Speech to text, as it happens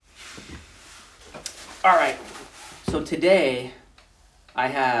All right. So today I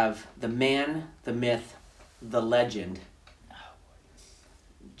have the man, the myth, the legend,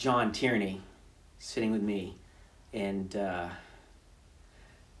 John Tierney, sitting with me. And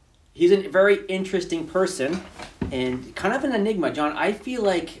he's a very interesting person and kind of an enigma. John, I feel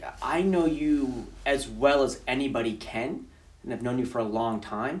like I know you as well as anybody can, and I've known you for a long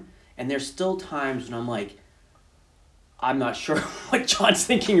time. And there's still times when I'm like, I'm not sure what John's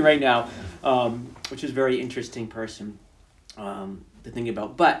thinking right now, which is a very interesting person to think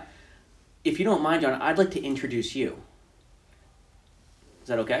about. But if you don't mind, John, I'd like to introduce you. Is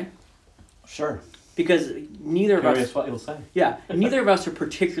that okay? Sure. Because neither of Curious us, what you'll say. yeah, neither of us are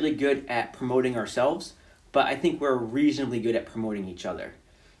particularly good at promoting ourselves, but I think we're reasonably good at promoting each other.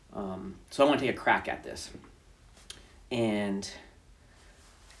 So I want to take a crack at this. And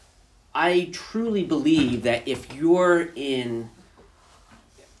I truly believe that if you're in,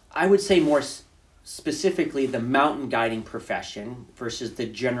 I would say more specifically the mountain guiding profession versus the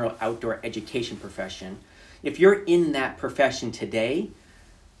general outdoor education profession, if you're in that profession today,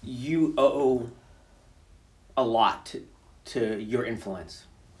 you owe a lot to your influence,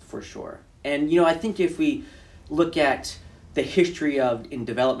 for sure. And, I think if we look at the history in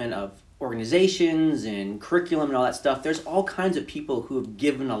development of organizations and curriculum and all that stuff, there's all kinds of people who have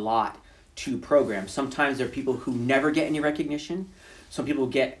given a lot to programs. Sometimes there are people who never get any recognition. Some people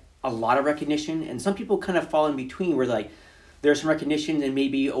get a lot of recognition, and some people kind of fall in between where there's some recognition and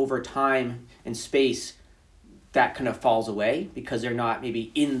maybe over time and space that kind of falls away because they're not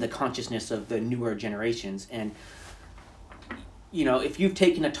maybe in the consciousness of the newer generations. And, if you've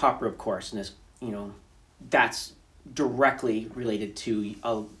taken a top rope course in this, that's directly related to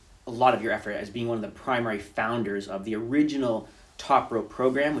a lot of your effort as being one of the primary founders of the original top rope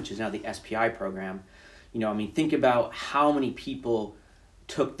program, which is now the SPI program. Think about how many people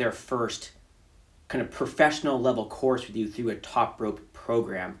took their first kind of professional level course with you through a top rope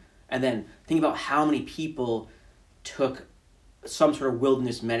program. And then think about how many people took some sort of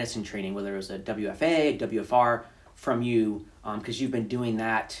wilderness medicine training, whether it was a WFA, WFR from you, because you've been doing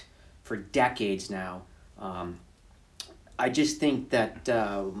that for decades now. I just think that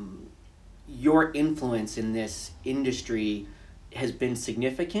your influence in this industry has been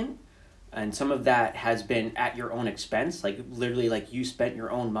significant, and some of that has been at your own expense, literally you spent your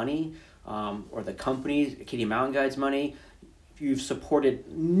own money, or the company, Acadia Mountain Guides money. You've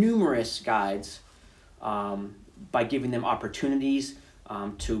supported numerous guides by giving them opportunities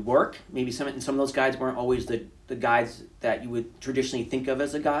to work. Maybe some of those guides weren't always the guides that you would traditionally think of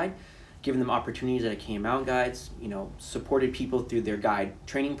as a guide. Giving them opportunities at Acadia Mountain Guides, supported people through their guide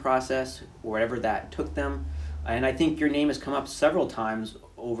training process, wherever that took them. And I think your name has come up several times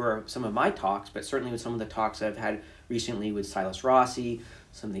over some of my talks, but certainly with some of the talks I've had recently with Silas Rossi,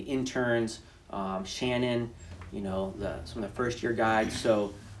 some of the interns, Shannon, some of the first year guides.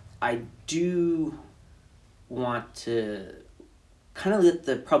 So I do want to kind of let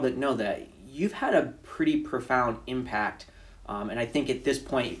the public know that you've had a pretty profound impact. And I think at this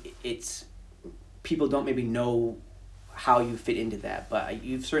point, people don't maybe know how you fit into that, but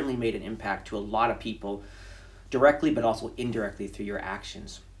you've certainly made an impact to a lot of people directly, but also indirectly through your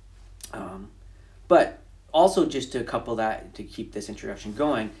actions. But also just to couple that, to keep this introduction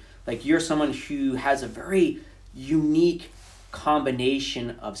going, you're someone who has a very unique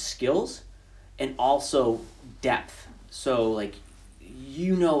combination of skills and also depth. So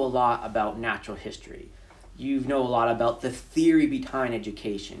you know a lot about natural history. You know a lot about the theory behind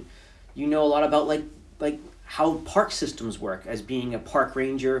education. You know a lot about like how park systems work as being a park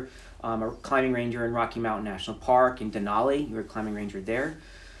ranger, a climbing ranger in Rocky Mountain National Park in Denali. You were a climbing ranger there.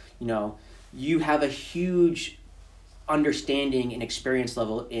 You have a huge understanding and experience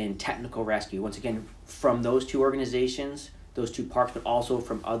level in technical rescue. Once again, from those two organizations, those two parks, but also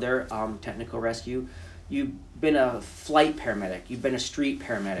from other technical rescue. You've been a flight paramedic. You've been a street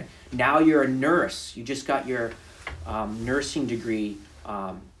paramedic. Now you're a nurse. You just got your nursing degree.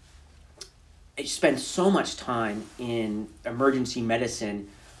 You spend so much time in emergency medicine,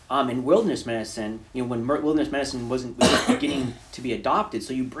 in wilderness medicine. When wilderness medicine wasn't beginning to be adopted.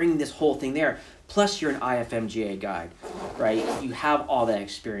 So you bring this whole thing there. Plus you're an IFMGA guide, right? You have all that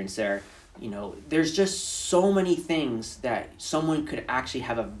experience there. There's just so many things that someone could actually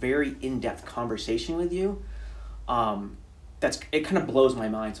have a very in-depth conversation with you. It kind of blows my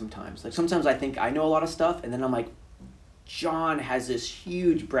mind sometimes. Sometimes I think I know a lot of stuff, and then I'm like, John has this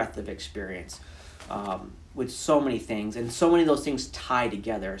huge breadth of experience with so many things, and so many of those things tie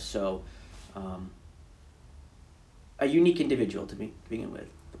together. So, a unique individual to begin with.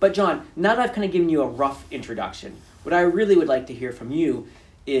 But John, now that I've kind of given you a rough introduction, what I really would like to hear from you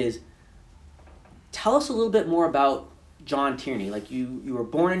is, tell us a little bit more about John Tierney. Like you were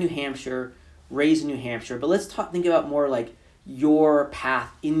born in New Hampshire, raised in New Hampshire, but let's think about more like your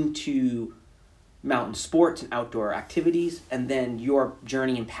path into mountain sports and outdoor activities, and then your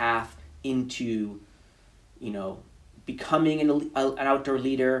journey and path into, becoming an outdoor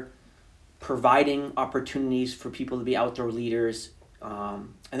leader, providing opportunities for people to be outdoor leaders, and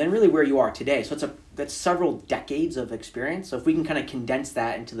then really where you are today. So that's several decades of experience. So if we can kind of condense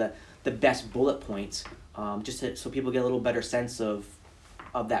that into the best bullet points, so people get a little better sense of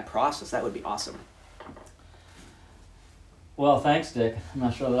that process, that would be awesome. Well, thanks, Dick. I'm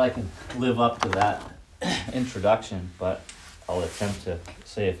not sure that I can live up to that introduction, but I'll attempt to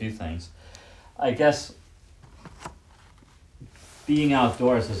say a few things. I guess being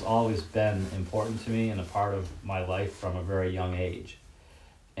outdoors has always been important to me and a part of my life from a very young age.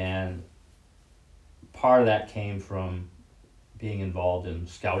 And part of that came from being involved in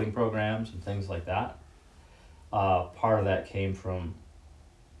scouting programs and things like that. Part of that came from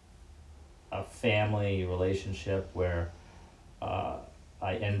a family relationship where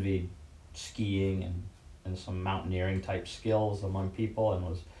I envied skiing and some mountaineering type skills among people, and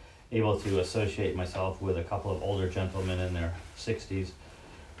was able to associate myself with a couple of older gentlemen in their 60s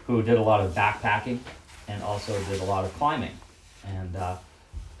who did a lot of backpacking and also did a lot of climbing, and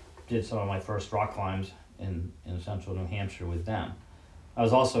did some of my first rock climbs in central New Hampshire with them. I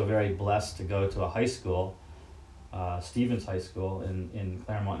was also very blessed to go to a high school, Stevens High School in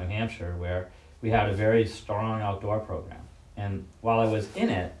Claremont, New Hampshire, where we had a very strong outdoor program. And while I was in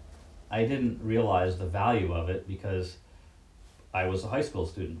it, I didn't realize the value of it because I was a high school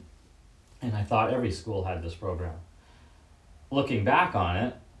student. And I thought every school had this program. Looking back on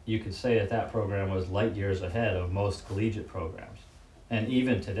it, you could say that program was light years ahead of most collegiate programs. And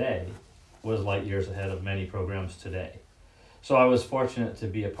even today, was light years ahead of many programs today. So I was fortunate to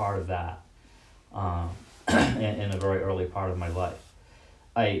be a part of that in a very early part of my life.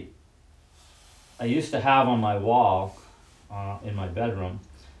 I used to have on my wall in my bedroom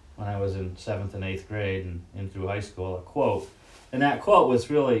when I was in 7th and 8th grade and through high school a quote. And that quote was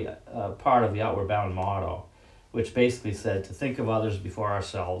really part of the Outward Bound motto, which basically said to think of others before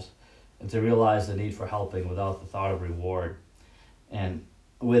ourselves and to realize the need for helping without the thought of reward. And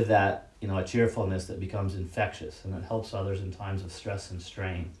with that, a cheerfulness that becomes infectious and that helps others in times of stress and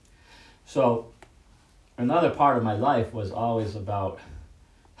strain. So another part of my life was always about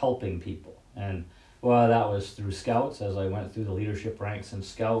helping people. And whether that was through Scouts, as I went through the leadership ranks in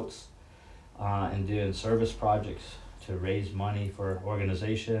Scouts, and doing service projects to raise money for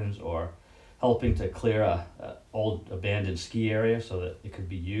organizations, or helping to clear a old abandoned ski area so that it could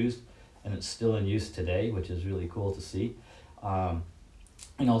be used, and it's still in use today, which is really cool to see.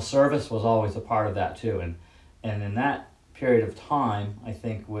 Service was always a part of that too, and in that period of time, I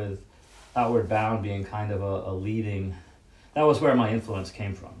think with Outward Bound being kind of a leading, that was where my influence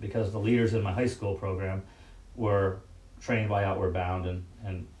came from, because the leaders in my high school program were trained by Outward Bound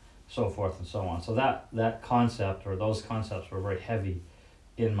and so forth and so on. So that concept, or those concepts, were very heavy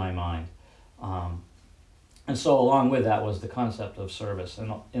in my mind. And so along with that was the concept of service.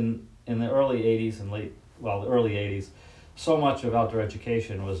 And in the early 80s and the early 80s, so much of outdoor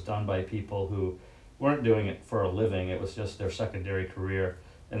education was done by people who weren't doing it for a living. It was just their secondary career,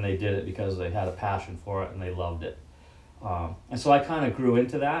 and they did it because they had a passion for it and they loved it. And so I kind of grew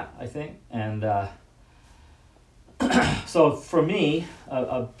into that, I think. And so for me,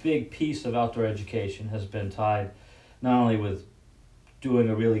 a big piece of outdoor education has been tied not only with doing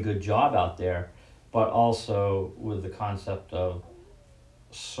a really good job out there, but also with the concept of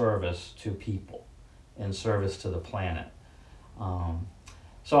service to people and service to the planet.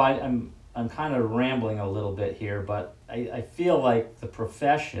 So I'm kind of rambling a little bit here, but I feel like the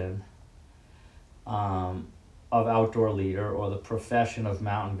profession of outdoor leader, or the profession of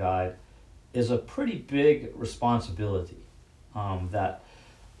mountain guide, is a pretty big responsibility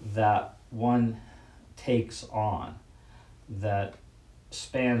that one takes on, that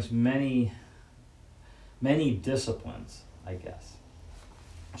spans many disciplines, I guess.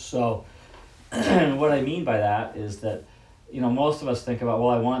 So what I mean by that is that most of us think about, well,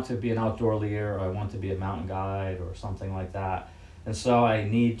 I want to be an outdoor leader, or I want to be a mountain guide, or something like that, and so I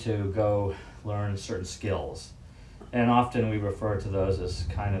need to go learn certain skills. And often we refer to those as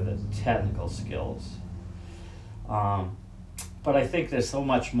kind of the technical skills. But I think there's so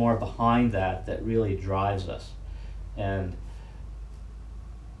much more behind that really drives us. And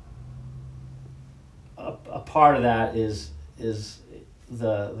a part of that is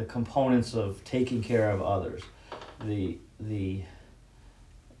the components of taking care of others, the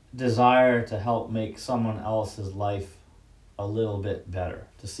desire to help make someone else's life a little bit better,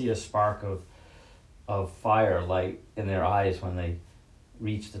 to see a spark of of firelight in their eyes when they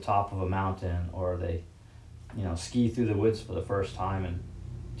reach the top of a mountain, or they, ski through the woods for the first time and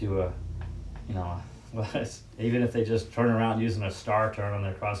do a, well, even if they just turn around using a star turn on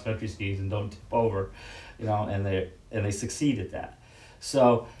their cross country skis and don't tip over, and they succeed at that.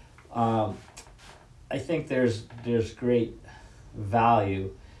 So I think there's great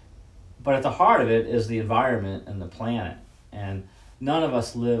value, but at the heart of it is the environment and the planet. And none of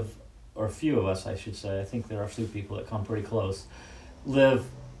us live, or few of us, I should say, I think there are a few people that come pretty close, live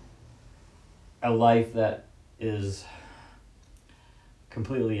a life that is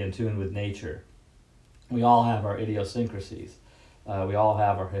completely in tune with nature. We all have our idiosyncrasies. We all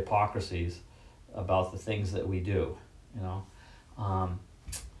have our hypocrisies about the things that we do,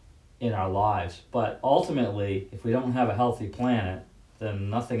 in our lives. But ultimately, if we don't have a healthy planet, then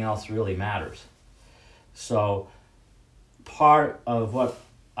nothing else really matters. So part of what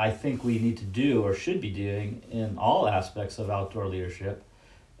I think we need to do, or should be doing, in all aspects of outdoor leadership,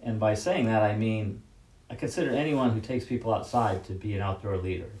 and by saying that I mean I consider anyone who takes people outside to be an outdoor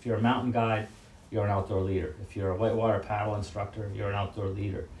leader. If you're a mountain guide, you're an outdoor leader. If you're a whitewater paddle instructor, you're an outdoor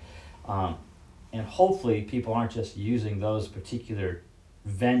leader. And hopefully people aren't just using those particular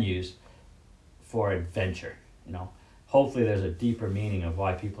venues for adventure. Hopefully there's a deeper meaning of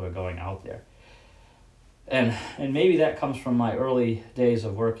why people are going out there. And maybe that comes from my early days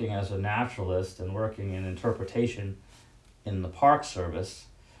of working as a naturalist and working in interpretation in the Park Service,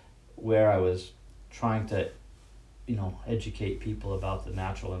 where I was trying to, educate people about the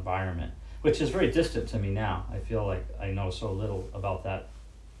natural environment, which is very distant to me now. I feel like I know so little about that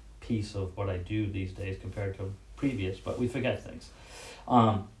piece of what I do these days compared to previous, but we forget things.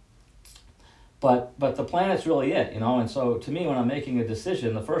 But the planet's really it, and so to me, when I'm making a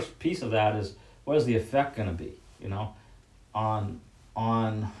decision, the first piece of that is, what is the effect going to be, on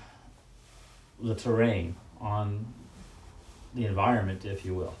the terrain, on the environment, if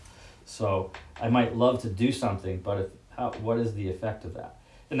you will. So I might love to do something, but what is the effect of that?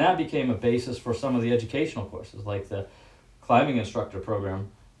 And that became a basis for some of the educational courses, like the climbing instructor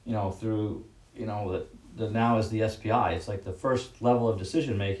program, through, the now is the SPI. It's like the first level of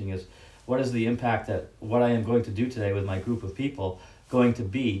decision making is, what is the impact that what I am going to do today with my group of people going to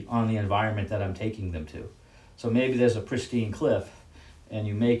be on the environment that I'm taking them to? So maybe there's a pristine cliff, and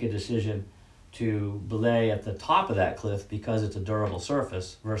you make a decision to belay at the top of that cliff because it's a durable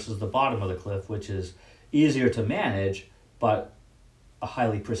surface, versus the bottom of the cliff, which is easier to manage but a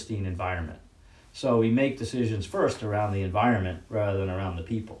highly pristine environment. So we make decisions first around the environment rather than around the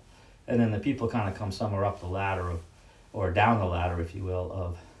people, and then the people kind of come somewhere up the ladder or down the ladder, if you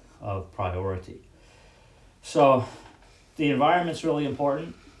will, of priority. So the environment's really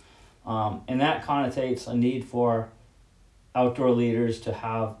important, and that connotates a need for outdoor leaders to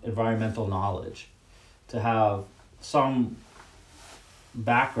have environmental knowledge, to have some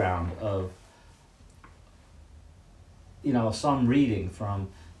background of, some reading from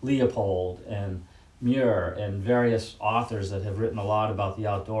Leopold and Muir and various authors that have written a lot about the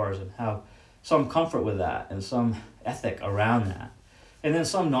outdoors, and have some comfort with that and some ethic around that, and then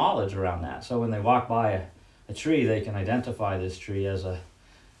some knowledge around that. So when they walk by a tree, they can identify this tree as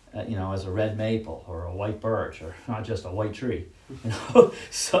as a red maple or a white birch, or not just a white tree,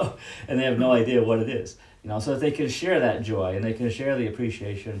 So, and they have no idea what it is, so that they can share that joy and they can share the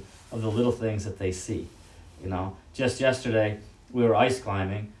appreciation of the little things that they see. Just yesterday we were ice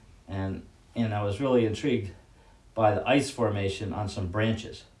climbing, and I was really intrigued by the ice formation on some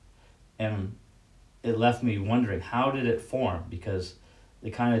branches, and it left me wondering, how did it form? Because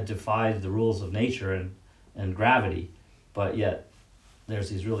it kind of defied the rules of nature and gravity, but yet there's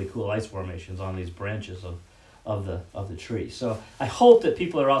these really cool ice formations on these branches of the tree. So I hope that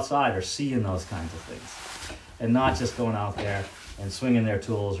people are outside are seeing those kinds of things, and not just going out there and swinging their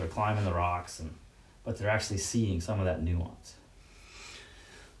tools or climbing the rocks, but they're actually seeing some of that nuance.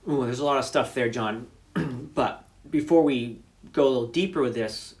 Ooh, there's a lot of stuff there, John. But before we go a little deeper with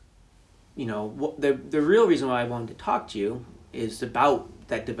this, the real reason why I wanted to talk to you is about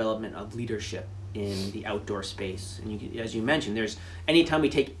that development of leadership in the outdoor space. And as you mentioned, anytime we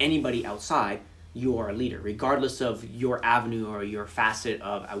take anybody outside, you are a leader, regardless of your avenue or your facet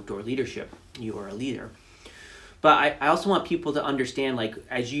of outdoor leadership. You are a leader. But I also want people to understand, like,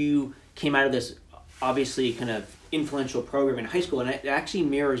 as you came out of this obviously kind of influential program in high school, and it actually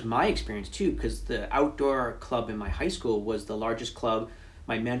mirrors my experience too, because the outdoor club in my high school was the largest club.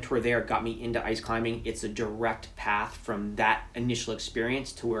 My mentor there got me into ice climbing. It's a direct path from that initial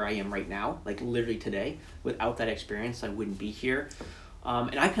experience to where I am right now, like literally today. Without that experience, I wouldn't be here.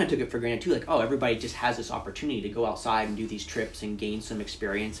 And I kind of took it for granted too, like, oh, everybody just has this opportunity to go outside and do these trips and gain some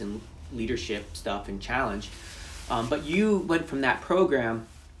experience and leadership stuff and challenge. But you went from that program,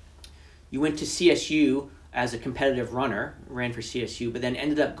 you went to CSU as a competitive runner, ran for CSU, but then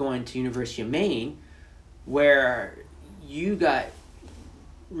ended up going to University of Maine, where you got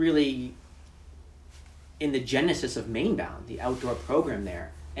really in the genesis of Mainbound, the outdoor program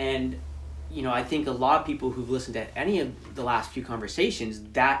there. And I think a lot of people who've listened to any of the last few conversations,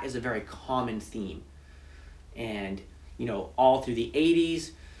 that is a very common theme. And, all through the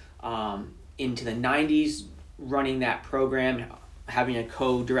 80s, into the 90s, running that program, having a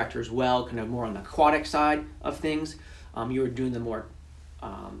co-director as well, kind of more on the aquatic side of things. You were doing the more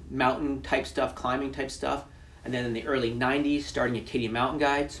mountain type stuff, climbing type stuff. And then in the early 90s, starting Acadia Mountain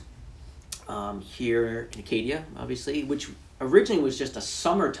Guides here in Acadia, obviously, which originally was just a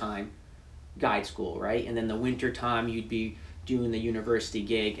summertime guide school, right? And then the winter time you'd be doing the university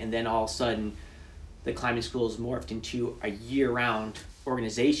gig, and then all of a sudden the climbing school is morphed into a year-round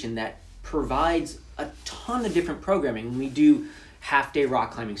organization that provides a ton of different programming. We do half-day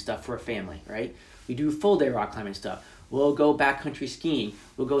rock climbing stuff for a family, right? We do full-day rock climbing stuff. We'll go backcountry skiing.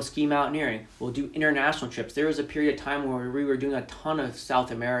 We'll go ski mountaineering. We'll do international trips. There was a period of time where we were doing a ton of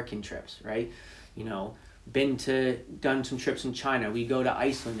South American trips, right? Done some trips in China. We go to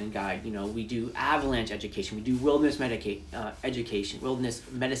Iceland and guide. We do avalanche education. We do wilderness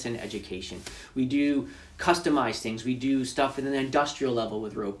medicine education. We do customized things. We do stuff in an industrial level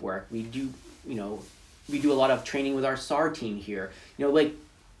with rope work. We do a lot of training with our SAR team here.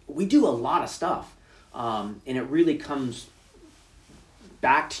 We do a lot of stuff. And it really comes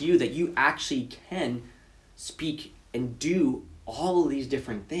back to you that you actually can speak and do all of these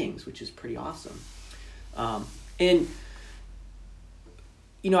different things, which is pretty awesome. I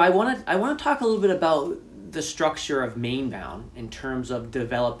want to talk a little bit about the structure of Mainbound in terms of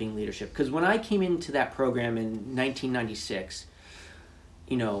developing leadership. Because when I came into that program in 1996,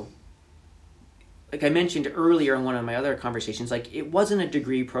 like I mentioned earlier in one of my other conversations, like it wasn't a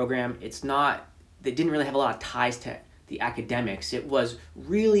degree program. They didn't really have a lot of ties to the academics. It was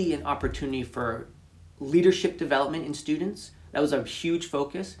really an opportunity for leadership development in students. That was a huge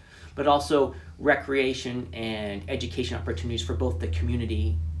focus, but also recreation and education opportunities for both the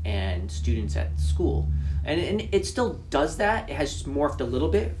community and students at school. And it still does that. It has morphed a little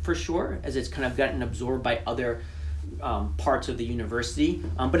bit for sure, as it's kind of gotten absorbed by other parts of the university,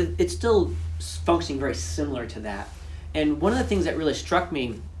 but it's still functioning very similar to that. And one of the things that really struck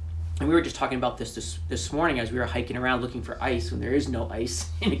me, and we were just talking about this morning as we were hiking around looking for ice when there is no ice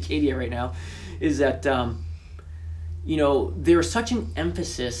in Acadia right now, is that there's such an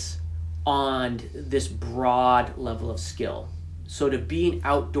emphasis on this broad level of skill. So to be an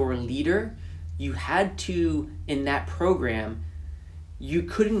outdoor leader, you had to, in that program, you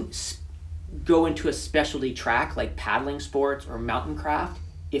couldn't go into a specialty track like paddling sports or mountain craft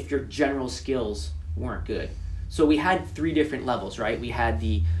if your general skills weren't good. So we had 3 different levels, right? We had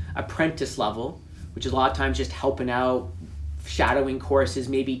the apprentice level, which is a lot of times just helping out, shadowing courses,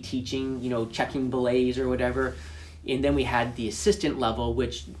 maybe teaching, checking belays or whatever. And then we had the assistant level,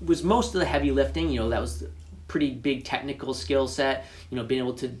 which was most of the heavy lifting. That was pretty big technical skill set, being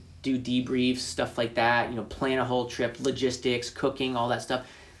able to do debriefs, stuff like that, plan a whole trip, logistics, cooking, all that stuff.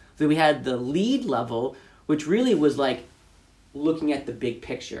 Then we had the lead level, which really was like looking at the big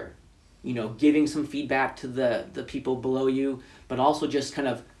picture, giving some feedback to the people below you, but also just kind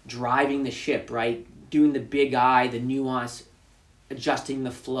of driving the ship, right? Doing the big eye, the nuance, adjusting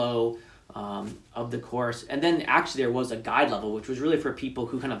the flow of the course. And then actually there was a guide level, which was really for people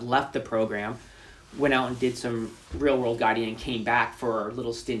who kind of left the program, went out and did some real world guiding and came back for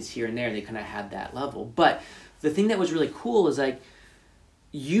little stints here and there. And they kind of had that level. But the thing that was really cool is like,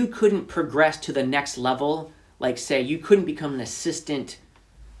 you couldn't progress to the next level. Like say you couldn't become an assistant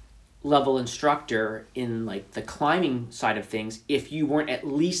level instructor in like the climbing side of things if you weren't at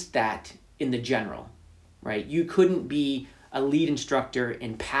least that in the general, right? You couldn't be a lead instructor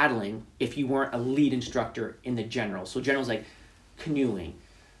in paddling if you weren't a lead instructor in the general. So general's like canoeing,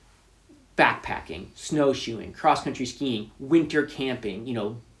 backpacking, snowshoeing, cross-country skiing, winter camping,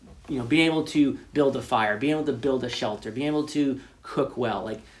 being able to build a fire, being able to build a shelter, being able to cook well,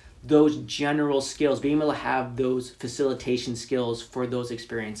 like those general skills, being able to have those facilitation skills for those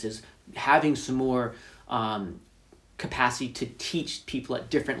experiences, having some more capacity to teach people at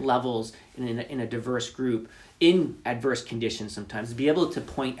different levels in a diverse group, in adverse conditions sometimes, be able to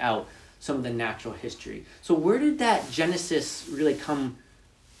point out some of the natural history. So where did that genesis really come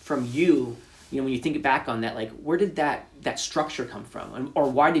from you? When you think back on that, like where did that structure come from? Or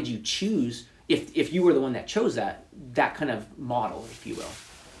why did you choose, if you were the one that chose that kind of model, if you will.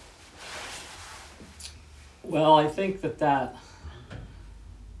 Well, I think that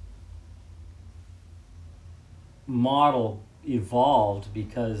model evolved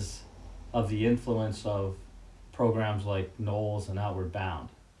because of the influence of programs like Knowles and Outward Bound,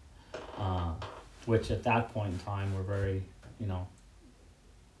 which at that point in time were very,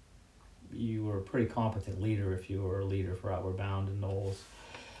 you were a pretty competent leader if you were a leader for Outward Bound and Knowles,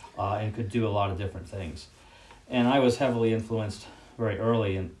 and could do a lot of different things. And I was heavily influenced very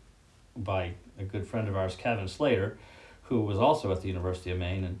early by a good friend of ours, Kevin Slater, who was also at the University of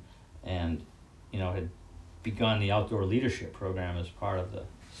Maine and had begun the outdoor leadership program as part of the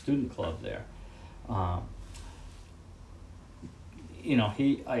student club there. I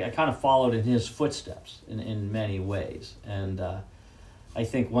kind of followed in his footsteps in many ways. And I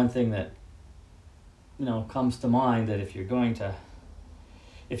think one thing that, comes to mind, that if you're going to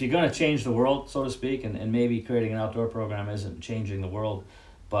change the world, so to speak, and maybe creating an outdoor program isn't changing the world,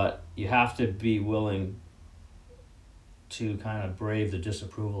 but you have to be willing to kind of brave the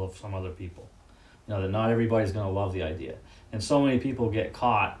disapproval of some other people. That not everybody's going to love the idea. And so many people get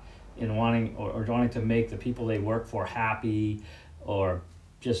caught in wanting to make the people they work for happy, or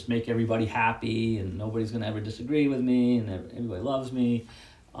just make everybody happy, and nobody's going to ever disagree with me, and everybody loves me.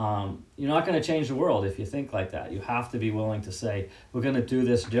 You're not going to change the world if you think like that. You have to be willing to say, we're going to do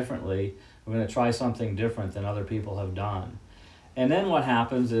this differently. We're going to try something different than other people have done. And then what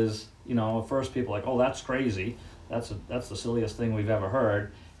happens is, at first people are like, oh, that's crazy. That's the silliest thing we've ever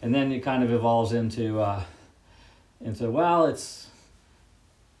heard. And then it kind of evolves into well, it's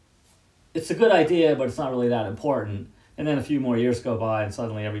a good idea, but it's not really that important. And then a few more years go by, and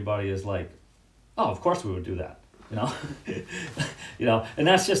suddenly everybody is like, oh, of course we would do that, And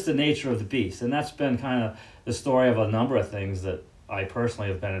that's just the nature of the beast. And that's been kind of the story of a number of things that I personally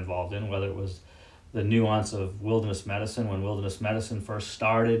have been involved in, whether it was the nuance of wilderness medicine. When wilderness medicine first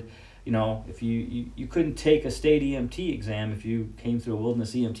started, if you couldn't take a state EMT exam if you came through a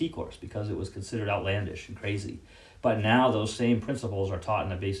wilderness EMT course, because it was considered outlandish and crazy. But now those same principles are taught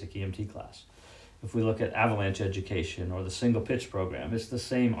in a basic EMT class. If we look at avalanche education or the single pitch program, it's the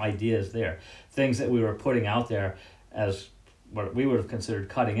same ideas there. Things that we were putting out there as what we would have considered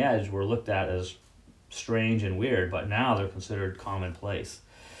cutting edge were looked at as strange and weird, but now they're considered commonplace.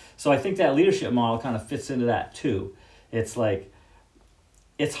 So I think that leadership model kind of fits into that too. It's like,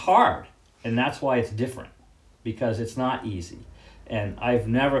 it's hard, and that's why it's different, because it's not easy. And I've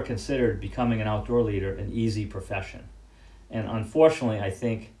never considered becoming an outdoor leader an easy profession. And unfortunately, I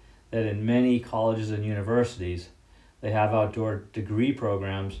think that in many colleges and universities, they have outdoor degree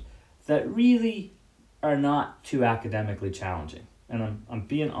programs that really are not too academically challenging. And I'm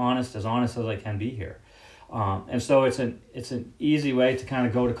being honest as I can be here. And so it's an easy way to kind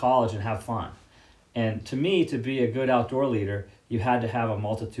of go to college and have fun. And to me, to be a good outdoor leader, you had to have a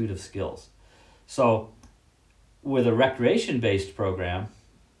multitude of skills. So with a recreation-based program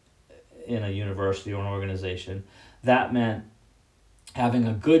in a university or an organization, that meant having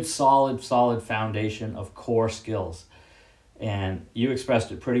a good, solid foundation of core skills. And you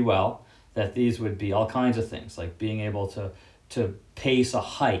expressed it pretty well, that these would be all kinds of things, like being able to pace a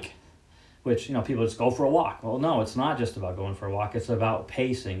hike, which, people just go for a walk. Well, no, it's not just about going for a walk. It's about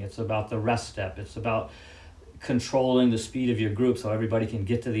pacing. It's about the rest step. It's about controlling the speed of your group so everybody can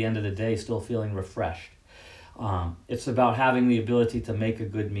get to the end of the day still feeling refreshed. It's about having the ability to make a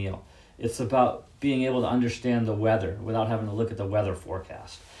good meal. It's about being able to understand the weather without having to look at the weather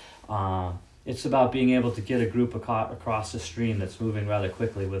forecast. It's about being able to get a group across the stream that's moving rather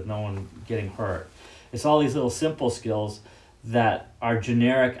quickly with no one getting hurt. It's all these little simple skills that are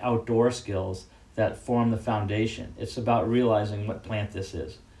generic outdoor skills that form the foundation. It's about realizing what plant this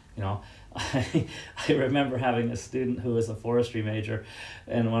is. I remember having a student who was a forestry major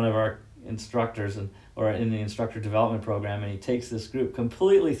and one of our instructors or in the instructor development program, and he takes this group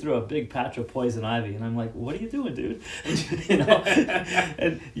completely through a big patch of poison ivy, and I'm like, what are you doing, dude?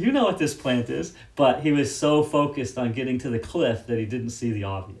 And you know what this plant is, but he was so focused on getting to the cliff that he didn't see the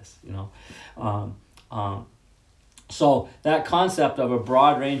obvious. So that concept of a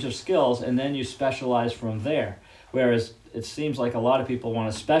broad range of skills, and then you specialize from there. Whereas it seems like a lot of people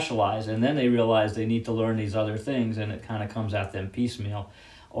want to specialize, and then they realize they need to learn these other things, and it kind of comes at them piecemeal,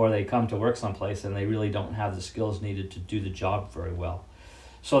 or they come to work someplace and they really don't have the skills needed to do the job very well.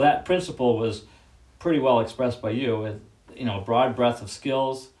 So that principle was pretty well expressed by you with, a broad breadth of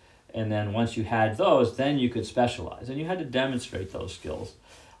skills, and then once you had those, then you could specialize, and you had to demonstrate those skills.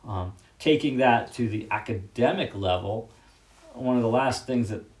 Taking that to the academic level, one of the last things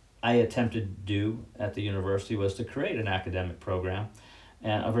that I attempted to do at the university was to create an academic program.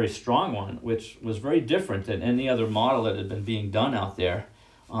 and a very strong one, which was very different than any other model that had been being done out there,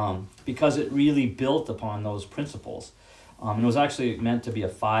 because it really built upon those principles. It was actually meant to be a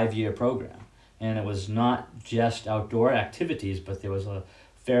 5-year program, and it was not just outdoor activities, but there was a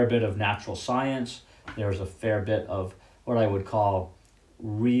fair bit of natural science. There was a fair bit of what I would call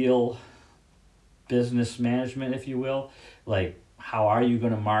real business management, if you will, like how are you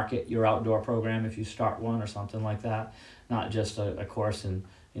going to market your outdoor program if you start one or something like that. Not just a course in,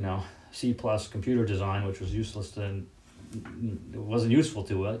 C plus computer design, which was useless and it wasn't useful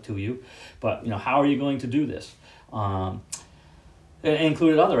to you, but how are you going to do this? It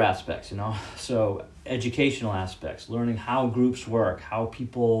included other aspects, so educational aspects, learning how groups work, how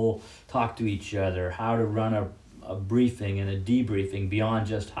people talk to each other, how to run a briefing and a debriefing beyond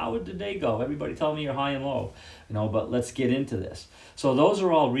just how did the day go? Everybody tell me your high and low, but let's get into this. So those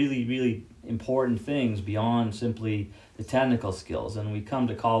are all really, really important things beyond simply the technical skills. And we come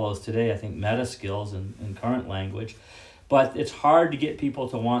to call those today, I think, meta skills in current language. But it's hard to get people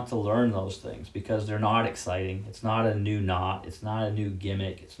to want to learn those things because they're not exciting. It's not a new knot. It's not a new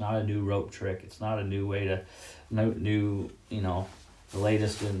gimmick. It's not a new rope trick. It's not a new way to, the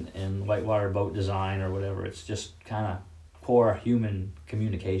latest in whitewater boat design or whatever. It's just kind of core human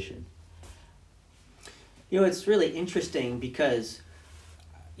communication. It's really interesting because,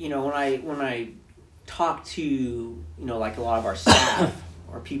 when I talk to, like a lot of our staff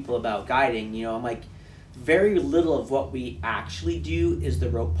or people about guiding, I'm like, very little of what we actually do is the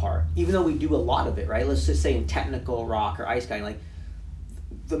rope part, even though we do a lot of it, right? Let's just say in technical rock or ice guiding,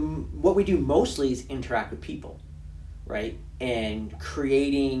 what we do mostly is interact with people, right? And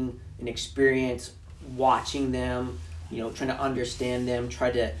creating an experience, watching them, trying to understand them, try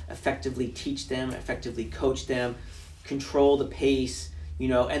to effectively teach them, effectively coach them, control the pace,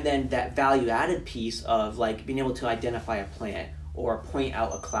 and then that value added piece of like being able to identify a plant or point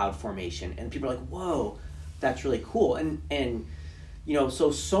out a cloud formation, and people are like, whoa, that's really cool. And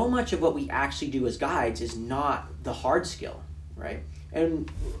so much of what we actually do as guides is not the hard skill, right?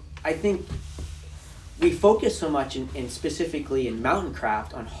 And I think we focus so much in specifically in mountain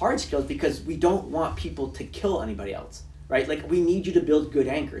craft on hard skills because we don't want people to kill anybody else, right? Like we need you to build good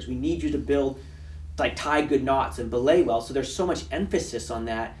anchors. We need you to build, like tie good knots and belay well. So there's so much emphasis on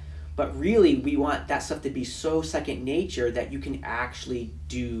that. But really, we want that stuff to be so second nature that you can actually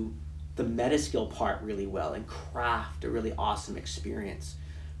do the meta skill part really well and craft a really awesome experience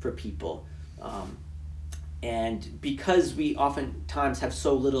for people. And because we oftentimes have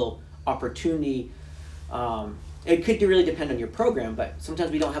so little opportunity, it could really depend on your program, but sometimes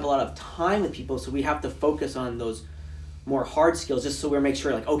we don't have a lot of time with people, so we have to focus on those more hard skills just so we make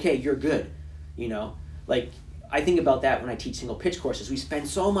sure, like, okay, you're good, Like, I think about that when I teach single pitch courses. We spend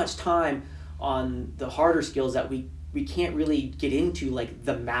so much time on the harder skills that we can't really get into like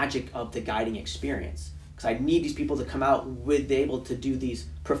the magic of the guiding experience. Because I need these people to come out able to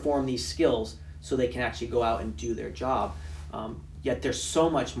perform these skills so they can actually go out and do their job. Yet there's so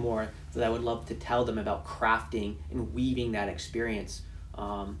much more that I would love to tell them about crafting and weaving that experience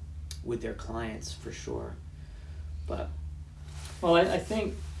with their clients for sure. But well, I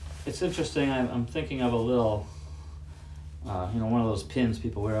think it's interesting. I'm thinking of a little, one of those pins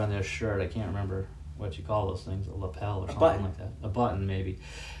people wear on their shirt. I can't remember what you call those things, a lapel or something button. like that. A button, maybe.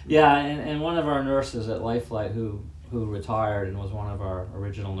 Yeah, and one of our nurses at Lifelight who retired and was one of our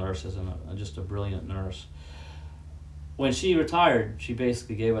original nurses and just a brilliant nurse. When she retired, she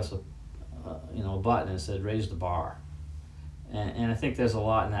basically gave us a button and said, raise the bar. And I think there's a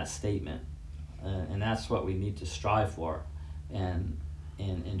lot in that statement. And that's what we need to strive for and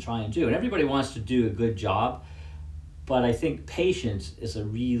try and do. And everybody wants to do a good job, but I think patience is a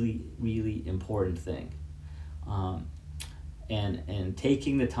really, really important thing. And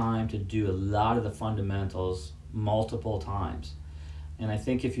taking the time to do a lot of the fundamentals multiple times. And I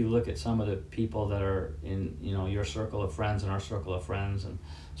think if you look at some of the people that are in your circle of friends and our circle of friends and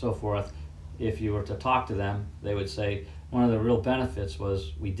so forth, if you were to talk to them, they would say one of the real benefits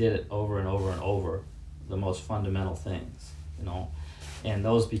was we did it over and over and over, the most fundamental things, and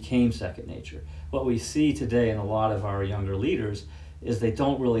those became second nature. What we see today in a lot of our younger leaders is they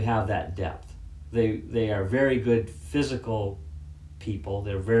don't really have that depth. They are very good physical people.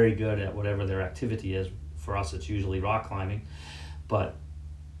 They're very good at whatever their activity is. For us, it's usually rock climbing, but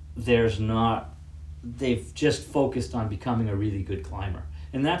they've just focused on becoming a really good climber.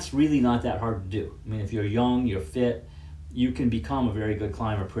 And that's really not that hard to do. I mean, if you're young, you're fit, you can become a very good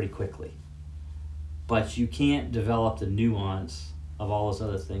climber pretty quickly. But you can't develop the nuance of all those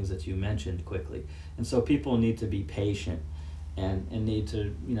other things that you mentioned quickly. And so people need to be patient and need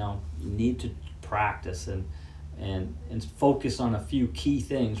to practice and and focus on a few key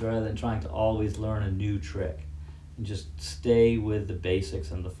things rather than trying to always learn a new trick, and just stay with the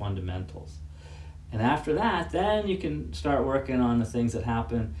basics and the fundamentals. And after that, then you can start working on the things that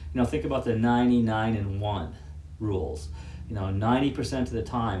happen. Think about the 99 and 1 rules. 90% of the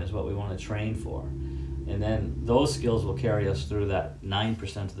time is what we want to train for. And then those skills will carry us through that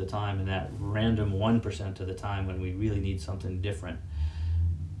 9% of the time, and that random 1% of the time when we really need something different.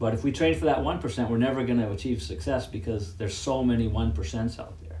 But if we train for that 1%, we're never going to achieve success, because there's so many 1%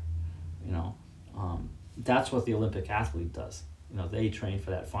 out there. That's what the Olympic athlete does. They train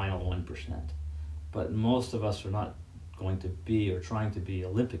for that final 1%. But most of us are not going to be or trying to be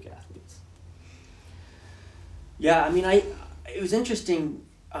Olympic athletes. Yeah, it was interesting,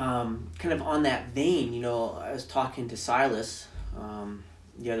 kind of on that vein. I was talking to Silas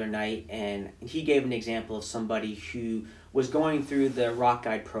the other night, and he gave an example of somebody who was going through the Rock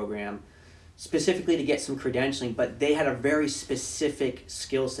Guide program specifically to get some credentialing, but they had a very specific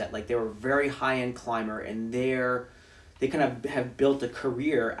skill set. Like, they were a very high-end climber, and they kind of have built a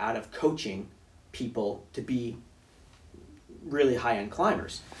career out of coaching people to be really high-end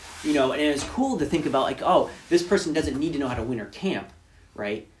climbers. And it's cool to think about, like, oh, this person doesn't need to know how to winter camp,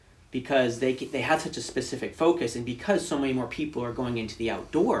 right? Because they have such a specific focus, and because so many more people are going into the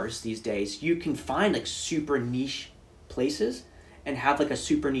outdoors these days, you can find like super niche places and have like a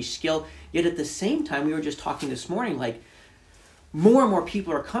super niche skill. Yet at the same time, we were just talking this morning, like, more and more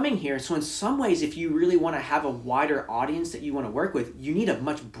people are coming here. So in some ways, if you really want to have a wider audience that you want to work with, you need a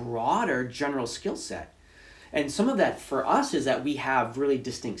much broader general skill set. And some of that for us is that we have really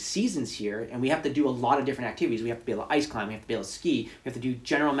distinct seasons here, and we have to do a lot of different activities. We have to be able to ice climb, we have to be able to ski, we have to do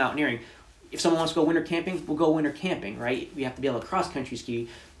general mountaineering. If someone wants to go winter camping, we'll go winter camping, right? We have to be able to cross-country ski,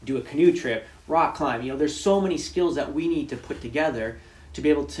 do a canoe trip, rock climb. There's so many skills that we need to put together to be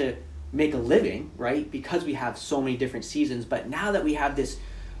able to make a living, right? Because we have so many different seasons. But now that we have this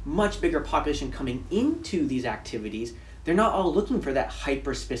much bigger population coming into these activities, they're not all looking for that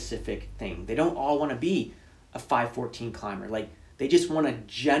hyper-specific thing. They don't all want to be a 514 climber. Like, they just want a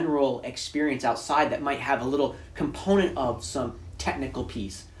general experience outside that might have a little component of some technical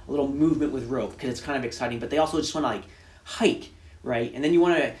piece, a little movement with rope, because it's kind of exciting. But they also just want to like hike, right? And then they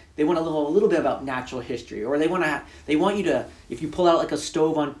want to know a little bit about natural history, or they want you to, if you pull out like a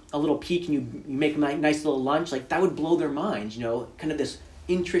stove on a little peak and you make a nice little lunch, like that would blow their minds, kind of this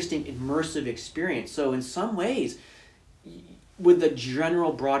interesting immersive experience. So in some ways, with the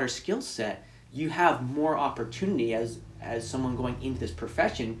general broader skill set, you have more opportunity as someone going into this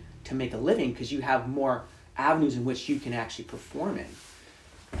profession to make a living, because you have more avenues in which you can actually perform in.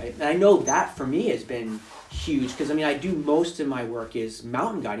 Right? And I know that for me has been huge, because I do most of my work is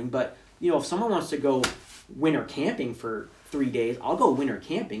mountain guiding, but if someone wants to go winter camping for 3 days, I'll go winter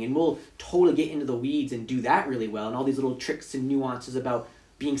camping, and we'll totally get into the weeds and do that really well, and all these little tricks and nuances about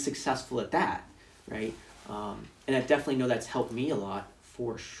being successful at that, right? And I definitely know that's helped me a lot,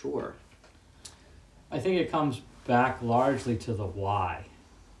 for sure. I think it comes back largely to the why,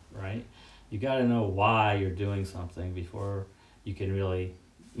 right? You got to know why you're doing something before you can really.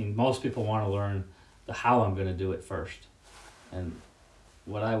 Most people want to learn the how I'm going to do it first, and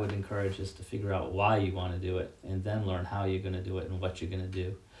what I would encourage is to figure out why you want to do it, and then learn how you're going to do it and what you're going to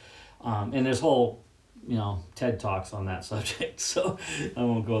do. And there's whole, TED Talks on that subject, so I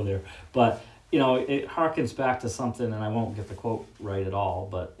won't go there. But it harkens back to something, and I won't get the quote right at all,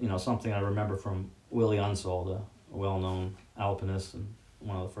 but something I remember from Willie Unsold, a well-known alpinist and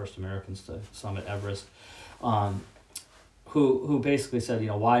one of the first Americans to summit Everest, who basically said,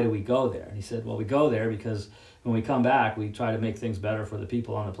 why do we go there? And he said, well, we go there because when we come back, we try to make things better for the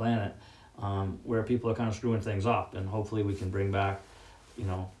people on the planet, where people are kind of screwing things up, and hopefully we can bring back,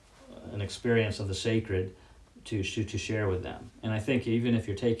 an experience of the sacred to share with them. And I think even if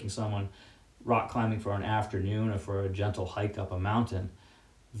you're taking someone rock climbing for an afternoon or for a gentle hike up a mountain,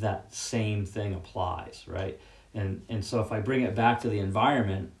 that same thing applies, right? And so if I bring it back to the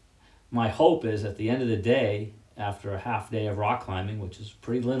environment, my hope is at the end of the day, after a half day of rock climbing, which is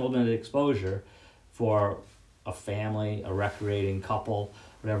pretty limited exposure for a family, a recreating couple,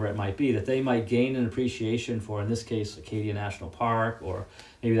 whatever it might be, that they might gain an appreciation for, in this case, Acadia National Park, or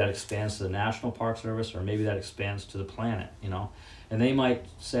maybe that expands to the National Park Service, or maybe that expands to the planet, And they might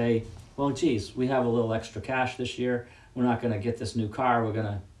say, well, geez, we have a little extra cash this year. We're not going to get this new car. We're going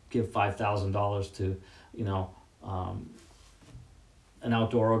to give $5,000 to, an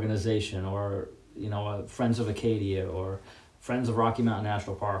outdoor organization, or, Friends of Acadia, or Friends of Rocky Mountain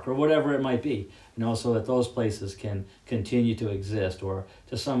National Park, or whatever it might be, so that those places can continue to exist, or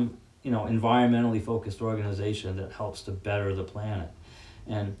to some, environmentally focused organization that helps to better the planet.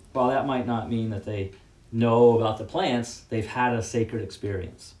 And while that might not mean that they know about the plants, they've had a sacred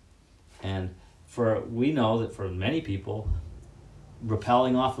experience. And we know that for many people,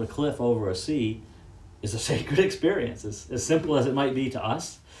 rappelling off a cliff over a sea is a sacred experience. As simple as it might be to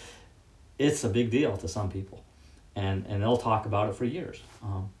us, it's a big deal to some people. And they'll talk about it for years,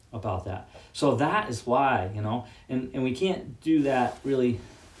 about that. So that is why, and we can't do that really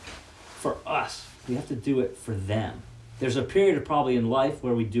for us. We have to do it for them. There's a period of probably in life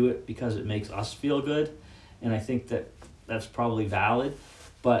where we do it because it makes us feel good, and I think that's probably valid,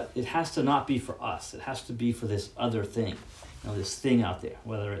 but it has to not be for us. It has to be for this other thing, this thing out there,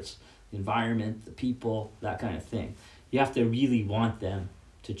 whether it's the environment, the people, that kind of thing. You have to really want them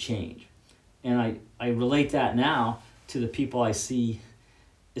to change. And I relate that now to the people I see,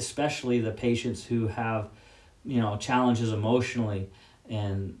 especially the patients who have, challenges emotionally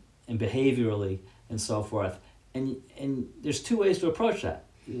and behaviorally and so forth. And there's two ways to approach that.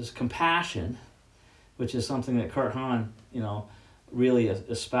 There's compassion, which is something that Kurt Hahn, really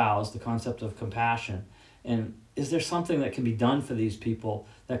espoused, the concept of compassion. And is there something that can be done for these people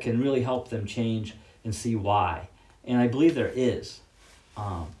that can really help them change and see why? And I believe there is.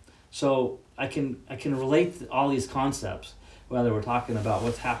 So I can relate to all these concepts, whether we're talking about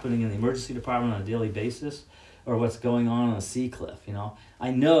what's happening in the emergency department on a daily basis or what's going on a sea cliff.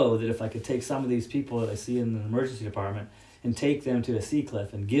 I know that if I could take some of these people that I see in the emergency department and take them to a sea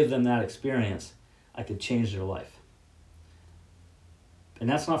cliff and give them that experience, I could change their life. And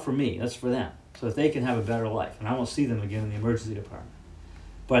that's not for me, that's for them, so that they can have a better life. And I won't see them again in the emergency department.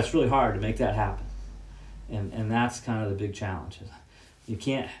 But it's really hard to make that happen. And that's kind of the big challenge. You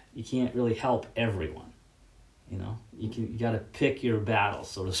can't really help everyone. You got to pick your battles,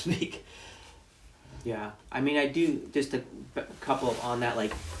 so to speak. Yeah, I mean, I do just a couple on that.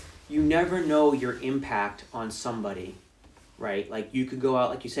 Like, you never know your impact on somebody, right? Like, you could go out,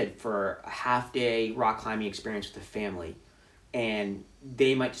 like you said, for a half-day rock climbing experience with a family, and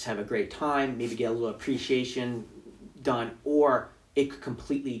they might just have a great time, maybe get a little appreciation done, or it could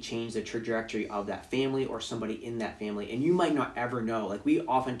completely change the trajectory of that family or somebody in that family, and you might not ever know. Like, we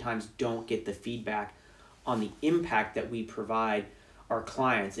oftentimes don't get the feedback on the impact that we provide our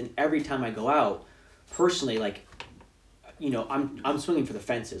clients, and every time I go out, personally, like, I'm swinging for the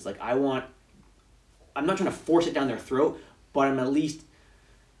fences. Like, I'm not trying to force it down their throat, but I'm at least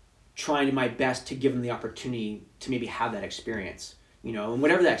trying my best to give them the opportunity to maybe have that experience, and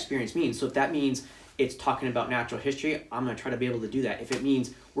whatever that experience means. So if that means it's talking about natural history, I'm going to try to be able to do that. If it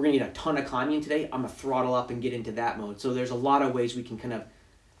means we're going to get a ton of climbing today, I'm going to throttle up and get into that mode. So there's a lot of ways we can kind of,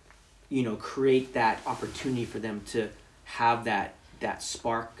 create that opportunity for them to have that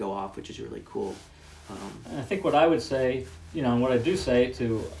spark go off, which is really cool. And I think what I would say, and what I do say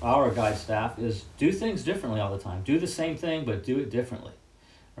to our guide staff is do things differently all the time. Do the same thing, but do it differently,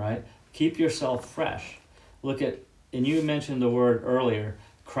 right? Keep yourself fresh. And you mentioned the word earlier,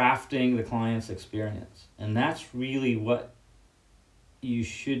 crafting the client's experience. And that's really what you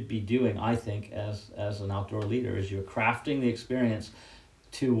should be doing, I think, as an outdoor leader, is you're crafting the experience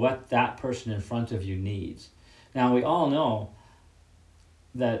to what that person in front of you needs. Now, we all know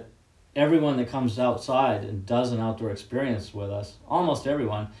that everyone that comes outside and does an outdoor experience with us, almost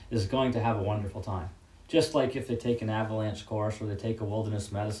everyone, is going to have a wonderful time. Just like if they take an avalanche course or they take a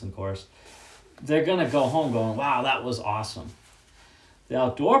wilderness medicine course, they're going to go home going, wow, that was awesome. The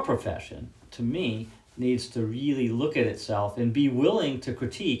outdoor profession, to me, needs to really look at itself and be willing to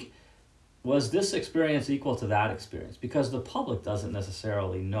critique, was this experience equal to that experience? Because the public doesn't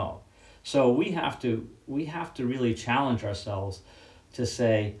necessarily know. So we have to really challenge ourselves to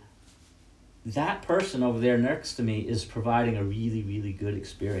say, that person over there next to me is providing a really, really good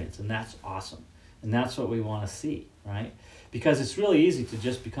experience, and that's awesome. And that's what we want to see, right? Because it's really easy to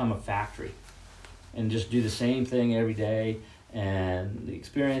just become a factory and just do the same thing every day, and the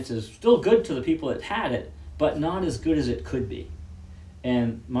experience is still good to the people that had it, but not as good as it could be.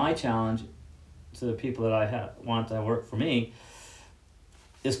 And my challenge to the people that I want to work for me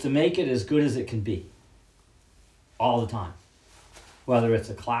is to make it as good as it can be all the time. Whether it's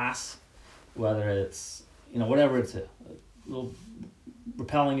a class, whether it's, whatever, it's a little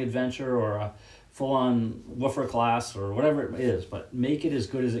rappelling adventure or a full-on woofer class or whatever it is, but make it as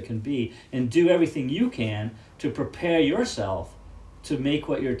good as it can be and do everything you can to prepare yourself to make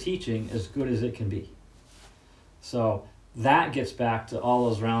what you're teaching as good as it can be. So that gets back to all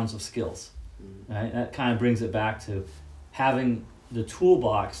those rounds of skills, right? That kind of brings it back to having the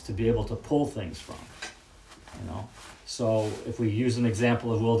toolbox to be able to pull things from, So if we use an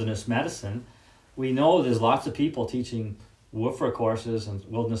example of wilderness medicine, we know there's lots of people teaching woofer courses and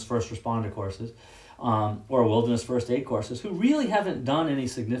wilderness first responder courses or wilderness first aid courses who really haven't done any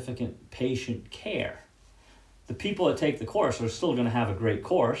significant patient care. the people that take the course are still going to have a great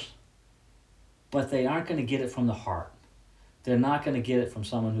course, but they aren't going to get it from the heart. They're not going to get it from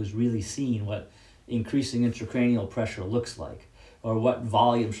someone who's really seen what increasing intracranial pressure looks like, or what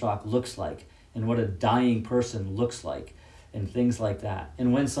volume shock looks like, and what a dying person looks like, and things like that,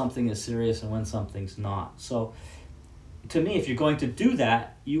 and when something is serious and when something's not. So to me, if you're going to do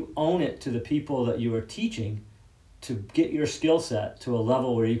that, you own it to the people that you are teaching to get your skill set to a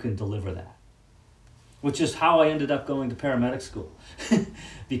level where you can deliver that. Which is how I ended up going to paramedic school,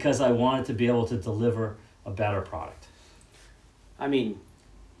 because I wanted to be able to deliver a better product. I mean,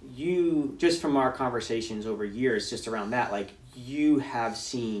 you, just from our conversations over years, just around that, like, you have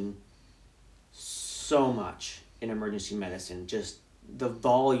seen so much in emergency medicine, just the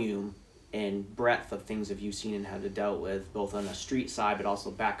volume and breadth of things that you've seen and had to dealt with, both on the street side but also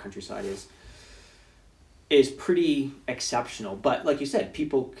backcountry side, is pretty exceptional. But like you said,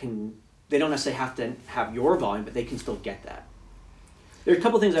 people they don't necessarily have to have your volume, but they can still get that. There are a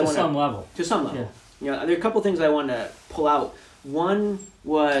couple things I want to some level. To some level. Yeah. You know, there are a couple things I want to pull out. One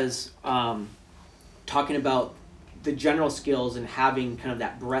was talking about the general skills and having kind of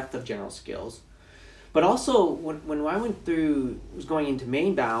that breadth of general skills. But also, when I was going into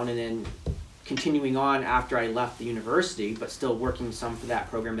Mainbound and then continuing on after I left the university, but still working some for that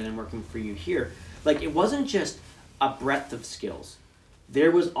program and then working for you here, like, it wasn't just a breadth of skills. There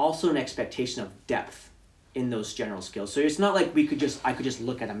was also an expectation of depth in those general skills. So it's not like I could just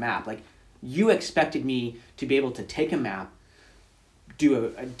look at a map. Like, you expected me to be able to take a map,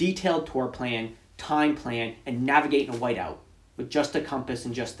 do a detailed tour plan, time plan, and navigate in a whiteout with just a compass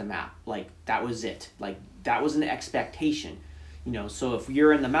and just the map. Like, that was it. Like, that was an expectation. You know, so if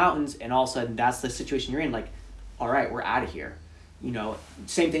you're in the mountains and all of a sudden that's the situation you're in, like, all right, we're out of here. You know,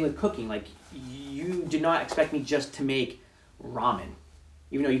 same thing with cooking. Like, you did not expect me just to make ramen.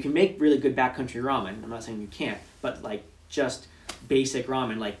 Even though you can make really good backcountry ramen, I'm not saying you can't, but like just basic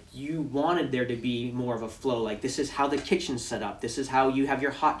ramen, like, you wanted there to be more of a flow. Like, this is how the kitchen's set up. This is how you have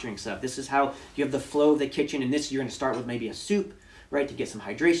your hot drinks set up. This is how you have the flow of the kitchen. And this, you're going to start with maybe a soup, right, to get some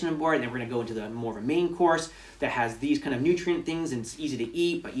hydration on board. And then we're going to go into the more of a main course that has these kind of nutrient things, and it's easy to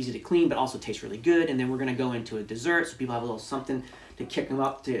eat, but easy to clean, but also tastes really good. And then we're going to go into a dessert, so people have a little something to kick them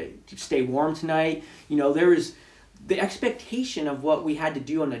up to stay warm tonight. You know, there was the expectation of what we had to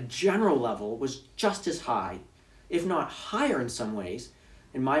do on a general level was just as high, if not higher in some ways,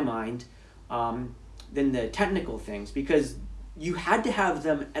 in my mind, than the technical things, because you had to have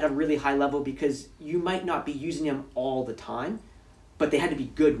them at a really high level because you might not be using them all the time, but they had to be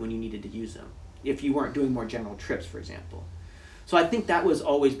good when you needed to use them, if you weren't doing more general trips, for example. So I think that was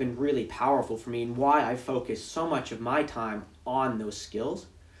always been really powerful for me and why I focused so much of my time on those skills.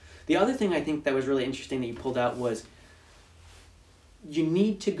 The other thing I think that was really interesting that you pulled out was you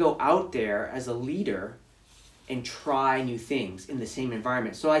need to go out there as a leader and try new things in the same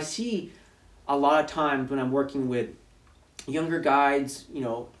environment. So I see a lot of times when I'm working with younger guides, you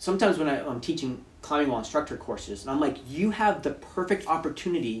know, sometimes when I'm teaching climbing wall instructor courses, and I'm like, you have the perfect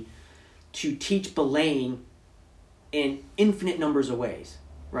opportunity to teach belaying in infinite numbers of ways,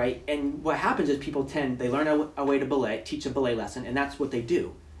 right? And what happens is people they learn a way to belay, teach a belay lesson, and that's what they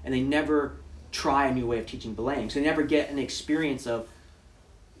do. And they never try a new way of teaching belaying. So they never get an experience of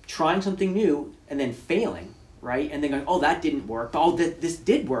trying something new and then failing, right? And then going, oh, that didn't work. Oh, this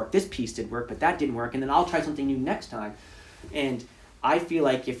did work. This piece did work, but that didn't work. And then I'll try something new next time. And I feel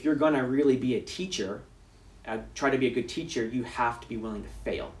like if you're going to really be a teacher, try to be a good teacher, you have to be willing to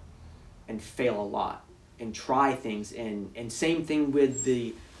fail, and fail a lot, and try things. And same thing with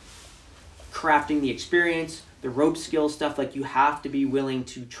the crafting the experience, the rope skill stuff. Like, you have to be willing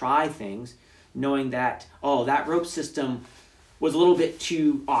to try things, knowing that, oh, that rope system was a little bit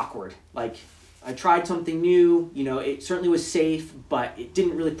too awkward. Like, I tried something new, you know, it certainly was safe, but it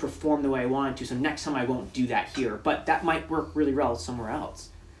didn't really perform the way I wanted to, so next time I won't do that here. But that might work really well somewhere else.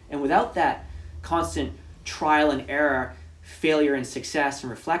 And without that constant trial and error, failure and success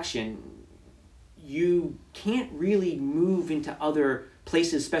and reflection, you can't really move into other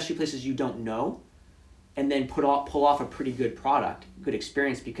places, especially places you don't know, and then pull off a pretty good product, good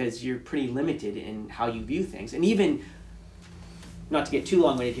experience, because you're pretty limited in how you view things. And even, not to get too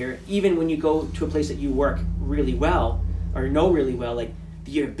long-winded here, even when you go to a place that you work really well or know really well, like,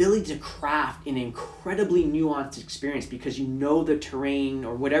 the ability to craft an incredibly nuanced experience because you know the terrain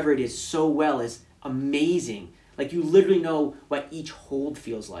or whatever it is so well is amazing. Like, you literally know what each hold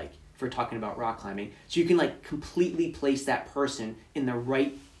feels like, if we're talking about rock climbing. So you can, like, completely place that person in the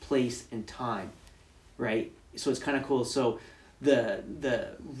right place and time, right? So it's kind of cool. So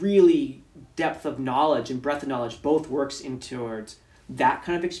the really depth of knowledge and breadth of knowledge both works in towards that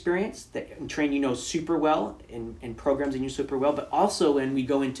kind of experience that train super well in programs and super well, but also when we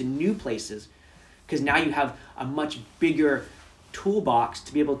go into new places, because now you have a much bigger toolbox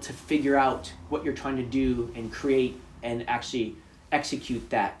to be able to figure out what you're trying to do and create and actually execute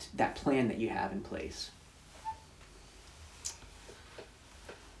that plan that you have in place.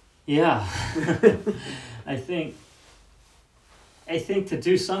 Yeah. I think to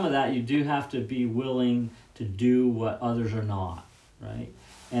do some of that, you do have to be willing to do what others are not, right?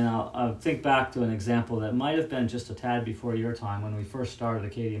 And I'll think back to an example that might have been just a tad before your time when we first started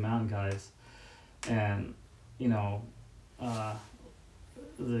Acadia Mountain Guides. And,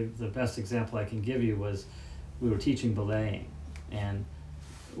 the best example I can give you was we were teaching belaying. And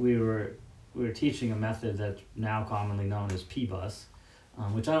we were teaching a method that's now commonly known as PBUS,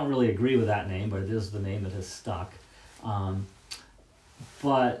 which I don't really agree with that name, but it is the name that has stuck.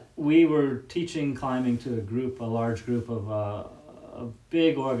 But we were teaching climbing to a large group of a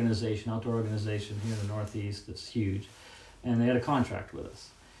big organization, outdoor organization here in the Northeast that's huge, and they had a contract with us.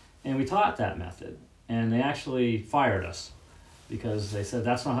 And we taught that method, and they actually fired us because they said,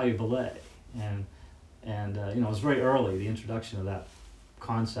 that's not how you belay. And it was very early, the introduction of that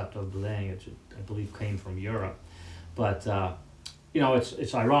concept of belaying, which I believe came from Europe. But,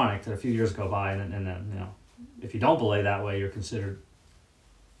 it's ironic that a few years go by and then, if you don't belay that way, you're considered,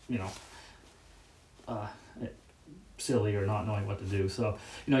 silly or not knowing what to do. So,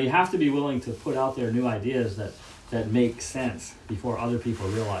 you have to be willing to put out there new ideas that make sense before other people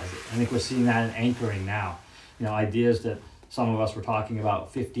realize it. I think we're seeing that in anchoring now. Ideas that some of us were talking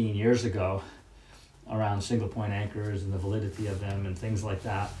about 15 years ago around single point anchors and the validity of them and things like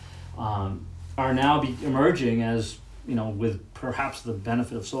that are now emerging as, with perhaps the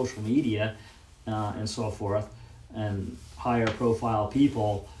benefit of social media and so forth, and higher profile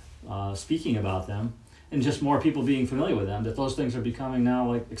people speaking about them, and just more people being familiar with them, that those things are becoming now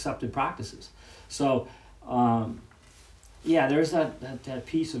like accepted practices. So, there's that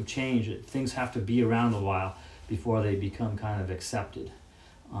piece of change that things have to be around a while before they become kind of accepted.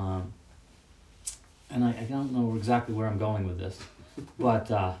 And I don't know exactly where I'm going with this, but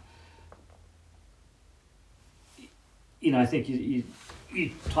I think you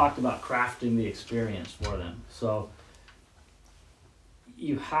talked about crafting the experience for them. So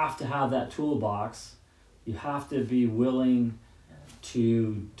you have to have that toolbox. You have to be willing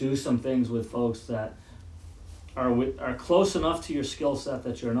to do some things with folks that are close enough to your skill set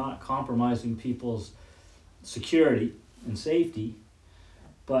that you're not compromising people's security and safety,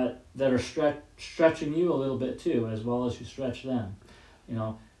 but that are stretching you a little bit too, as well as you stretch them.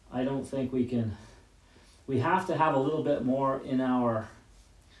 I don't think we have to have a little bit more in our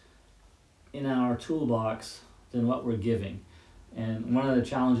toolbox than what we're giving. And one of the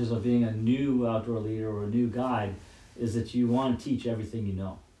challenges of being a new outdoor leader or a new guide is that you want to teach everything you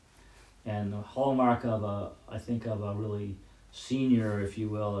know. And the hallmark of a really senior, if you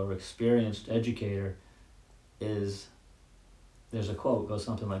will, or experienced educator is, there's a quote, goes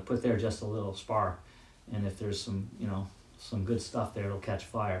something like, put there just a little spark, and if there's some good stuff there, it'll catch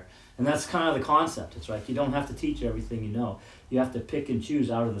fire. And that's kind of the concept. It's like you don't have to teach everything you know. You have to pick and choose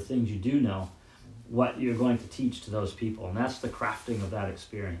out of the things you do know what you're going to teach to those people, and that's the crafting of that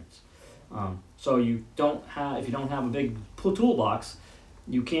experience. So if you don't have a big toolbox,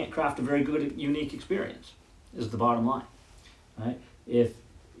 you can't craft a very good, unique experience, is the bottom line, right? If,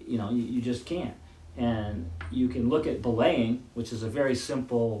 you just can't. And you can look at belaying, which is a very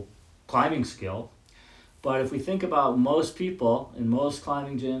simple climbing skill, but if we think about most people in most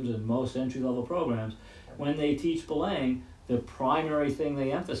climbing gyms and most entry-level programs, when they teach belaying, the primary thing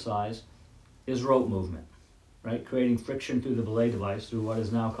they emphasize is rope movement, right? Creating friction through the belay device through what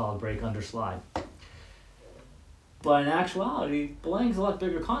is now called break under slide. But in actuality, belaying is a lot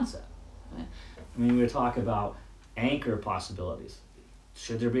bigger concept, right? We talk about anchor possibilities.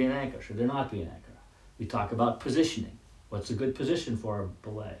 Should there be an anchor? Should there not be an anchor? We talk about positioning. What's a good position for a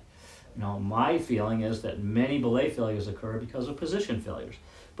belay? My feeling is that many belay failures occur because of position failures.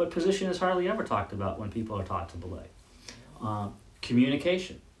 But position is hardly ever talked about when people are taught to belay.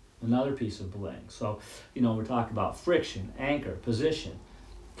 Communication, another piece of belaying. So, we're talking about friction, anchor, position,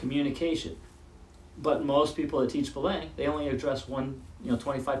 communication. But most people that teach belaying, they only address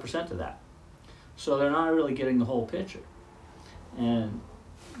 25% of that. So they're not really getting the whole picture. And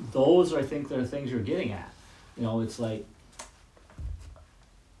those, I think, are things you're getting at. It's like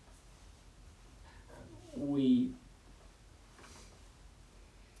we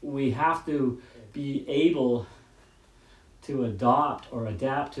have to be able to adopt or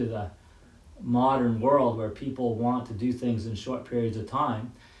adapt to the modern world where people want to do things in short periods of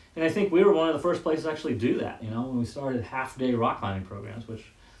time, And I think we were one of the first places to actually do that, when we started half-day rock climbing programs, which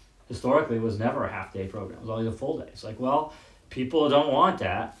historically was never a half-day program. It was always a full day. It's like, well, people don't want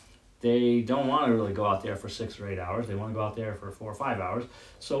that. They don't want to really go out there for 6 or 8 hours. They want to go out there for 4 or 5 hours.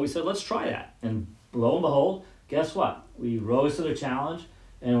 So we said, let's try that. And lo and behold, guess what? We rose to the challenge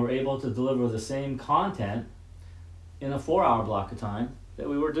and were able to deliver the same content in a 4-hour block of time that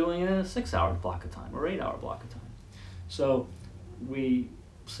we were doing in a 6-hour block of time or 8-hour block of time. So we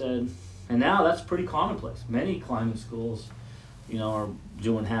said, and now that's pretty commonplace. Many climbing schools, are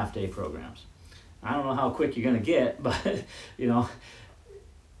doing half-day programs. I don't know how quick you're going to get, but,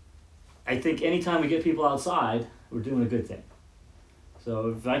 I think anytime we get people outside, we're doing a good thing. So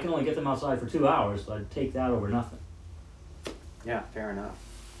if I can only get them outside for 2 hours, I'd take that over nothing. Yeah, fair enough.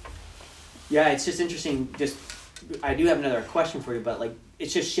 Yeah, it's just interesting. I do have another question for you, but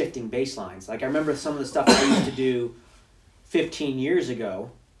it's just shifting baselines. I remember some of the stuff I used to do 15 years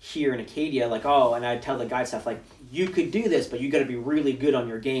ago here in Acadia, and I'd tell the guide stuff, you could do this, but you got to be really good on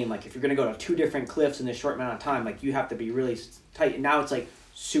your game. If you're going to go to 2 different cliffs in this short amount of time, you have to be really tight. And now it's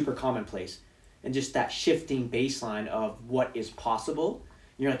super commonplace. And just that shifting baseline of what is possible.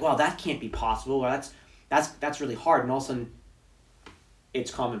 And you're wow, that can't be possible. Well, that's really hard. And all of a sudden,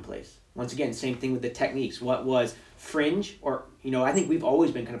 it's commonplace. Once again, same thing with the techniques. What was fringe, or I think we've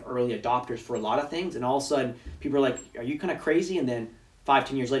always been kind of early adopters for a lot of things, and all of a sudden people are are you kind of crazy? And then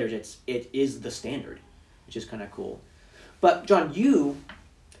 5-10 years later, it is the standard, which is kind of cool. But John, you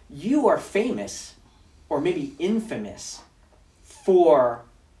are famous, or maybe infamous, for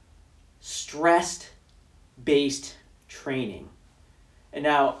stress-based training. And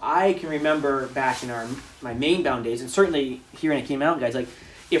now I can remember back in my main bound days, and certainly here in Acadia Mountain Guides,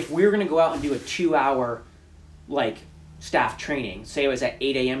 if we were going to go out and do a 2-hour staff training, say it was at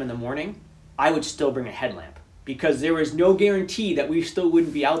 8 a.m. in the morning, I would still bring a headlamp, because there was no guarantee that we still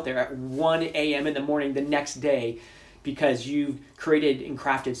wouldn't be out there at 1 a.m. in the morning the next day, because you've created and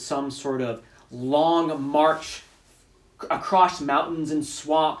crafted some sort of long march across mountains and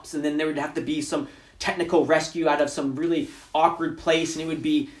swamps, and then there would have to be some technical rescue out of some really awkward place, and it would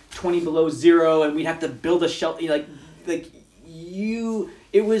be 20 below zero, and we'd have to build a shelter,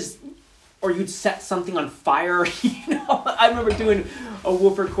 or you'd set something on fire. I remember doing a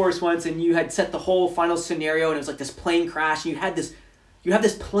Wolford course once, and you had set the whole final scenario, and it was this plane crash, and you have this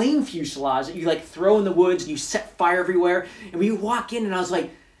plane fuselage that you throw in the woods, and you set fire everywhere, and we walk in, and I was like,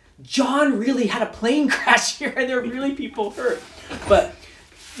 John really had a plane crash here, and there are really people hurt. But,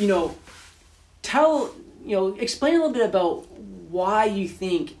 explain a little bit about why you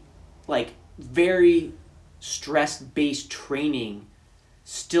think very stress-based training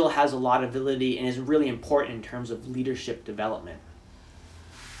still has a lot of validity and is really important in terms of leadership development.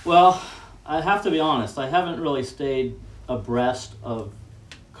 Well, I have to be honest, I haven't really stayed abreast of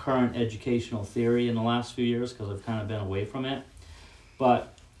current educational theory in the last few years, because I've kind of been away from it.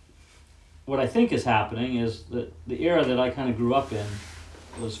 But what I think is happening is that the era that I kind of grew up in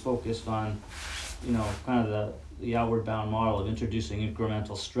was focused on, kind of the outward bound model of introducing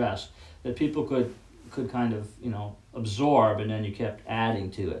incremental stress that people could kind of, absorb, and then you kept adding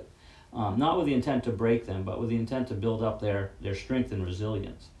to it. Not with the intent to break them, but with the intent to build up their strength and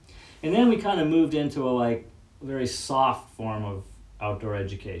resilience. And then we kind of moved into a very soft form of outdoor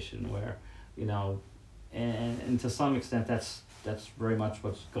education where, and to some extent that's very much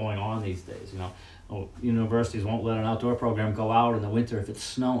what's going on these days. Universities won't let an outdoor program go out in the winter if it's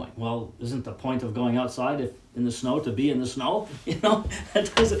snowing. Well, isn't the point of going outside in the snow to be in the snow?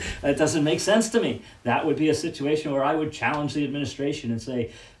 That doesn't make sense to me. That would be a situation where I would challenge the administration and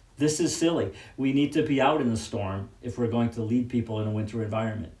say, this is silly. We need to be out in the storm if we're going to lead people in a winter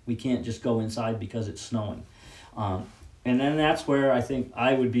environment. We can't just go inside because it's snowing. And then that's where I think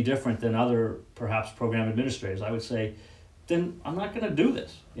I would be different than other perhaps program administrators. I would say, then I'm not going to do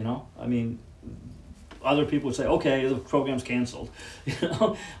this. Other people would say, okay, the program's canceled.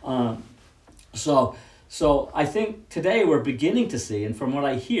 So I think today we're beginning to see, and from what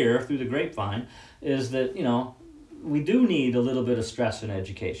I hear through the grapevine, is that we do need a little bit of stress in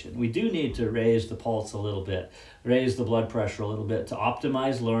education. We do need to raise the pulse a little bit, raise the blood pressure a little bit to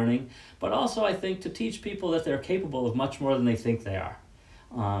optimize learning, but also I think to teach people that they're capable of much more than they think they are.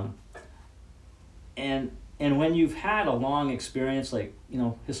 And when you've had a long experience,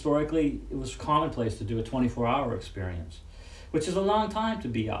 historically, it was commonplace to do a 24-hour experience, which is a long time to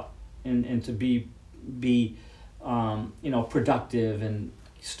be up and to be productive and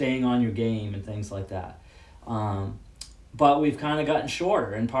staying on your game and things like that. But we've kind of gotten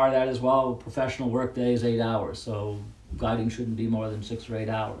shorter, and part of that is, professional work day is 8 hours, so guiding shouldn't be more than 6 or 8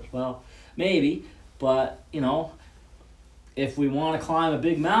 hours. Well, maybe, but, if we want to climb a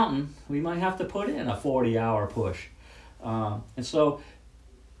big mountain, we might have to put in a 40-hour push. And so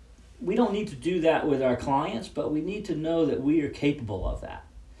we don't need to do that with our clients, but we need to know that we are capable of that.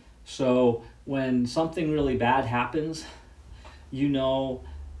 So when something really bad happens, you know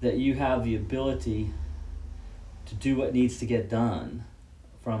that you have the ability to do what needs to get done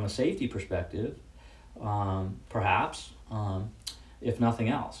from a safety perspective, perhaps, if nothing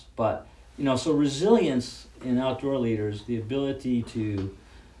else. But, so resilience in outdoor leaders, the ability to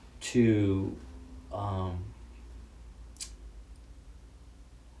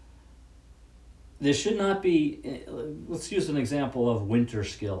there should not be, let's use an example of winter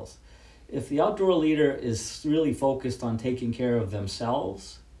skills. If the outdoor leader is really focused on taking care of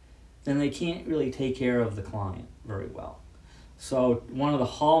themselves, then they can't really take care of the client very well. So one of the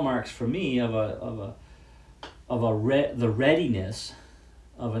hallmarks for me of the readiness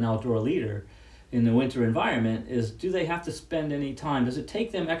of an outdoor leader in the winter environment is, do they have to spend any time? Does it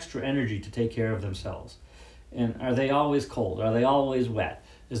take them extra energy to take care of themselves? And are they always cold? Are they always wet?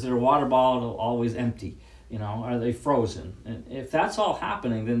 Is their water bottle always empty? Are they frozen? And if that's all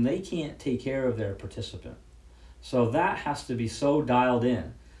happening, then they can't take care of their participant. So that has to be so dialed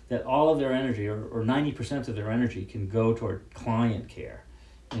in that all of their energy, or 90% of their energy, can go toward client care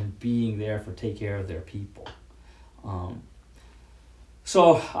and being there for take care of their people.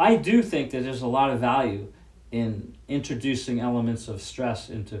 So I do think that there's a lot of value in introducing elements of stress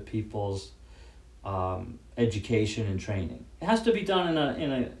into people's education and training. It has to be done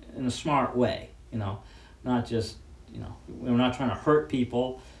in a smart way, not just, we're not trying to hurt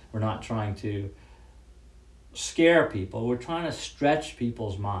people, we're not trying to scare people, we're trying to stretch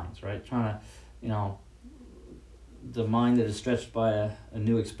people's minds, right? Trying to, the mind that is stretched by a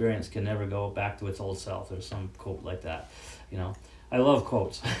new experience can never go back to its old self. There's some quote like that, I love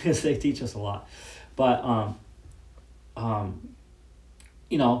quotes because they teach us a lot. But,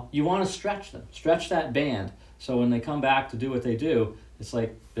 you want to stretch them, stretch that band, so when they come back to do what they do, it's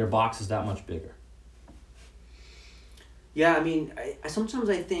like their box is that much bigger. Yeah, I sometimes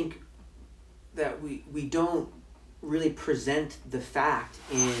I think that we don't really present the fact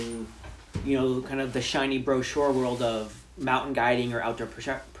in, kind of the shiny brochure world of mountain guiding or outdoor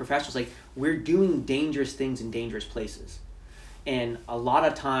professionals. Like, we're doing dangerous things in dangerous places. And a lot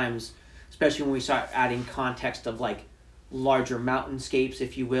of times, especially when we start adding context of like larger mountainscapes,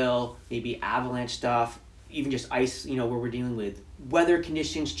 if you will, maybe avalanche stuff, even just ice, where we're dealing with weather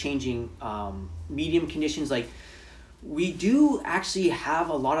conditions, changing medium conditions, like, we do actually have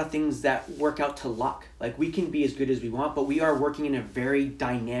a lot of things that work out to luck. Like, we can be as good as we want, but we are working in a very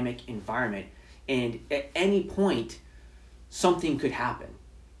dynamic environment. And at any point, something could happen,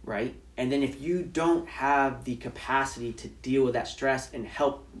 right? And then if you don't have the capacity to deal with that stress and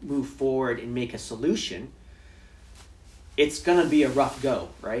help move forward and make a solution, it's going to be a rough go,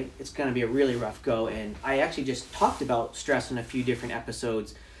 right? It's going to be a really rough go. And I actually just talked about stress in a few different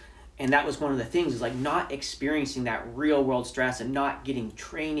episodes. And that was one of the things, is like not experiencing that real world stress and not getting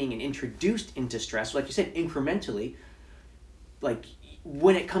training and introduced into stress. So like you said, incrementally, like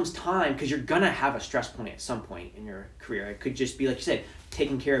when it comes time, because you're going to have a stress point at some point in your career. It could just be, like you said,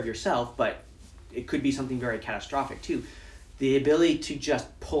 taking care of yourself, but it could be something very catastrophic too. The ability to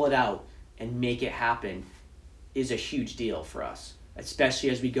just pull it out and make it happen is a huge deal for us,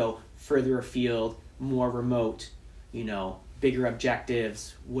 especially as we go further afield, more remote, bigger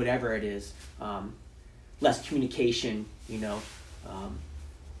objectives, whatever it is, less communication,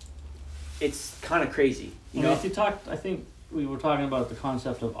 it's kind of crazy. If you talk, I think we were talking about the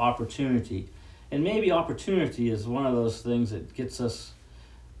concept of opportunity, and maybe opportunity is one of those things that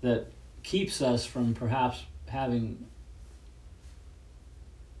keeps us from perhaps having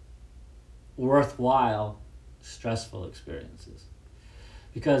worthwhile stressful experiences,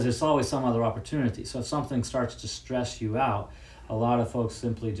 because there's always some other opportunity. So if something starts to stress you out, a lot of folks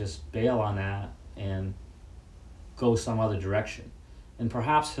simply just bail on that and go some other direction. And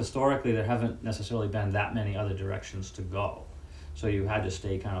perhaps historically there haven't necessarily been that many other directions to go. So you had to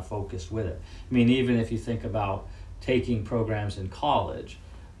stay kind of focused with it. Even if you think about taking programs in college,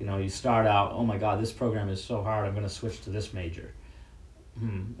 you start out, oh my God, this program is so hard, I'm going to switch to this major.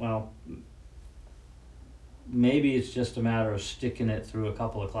 Well, maybe it's just a matter of sticking it through a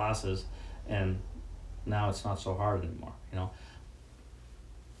couple of classes and now it's not so hard anymore,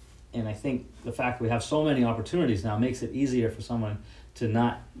 And I think the fact we have so many opportunities now makes it easier for someone to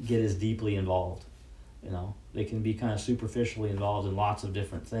not get as deeply involved. They can be kind of superficially involved in lots of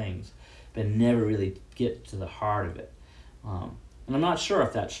different things, but never really get to the heart of it. And I'm not sure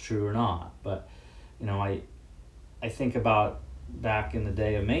if that's true or not, but I think about back in the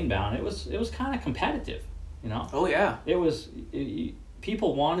day of Mainbound, it was kind of competitive. You know, Oh yeah. it was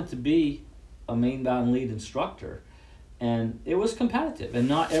people wanted to be a main bound lead instructor, and it was competitive, and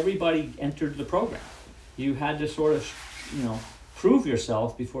not everybody entered the program. You had to sort of, prove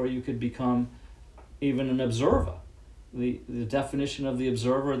yourself before you could become even an observer. The definition of the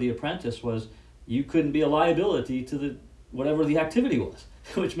observer, the apprentice, was you couldn't be a liability to the whatever the activity was,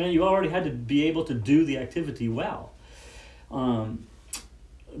 which meant you already had to be able to do the activity well,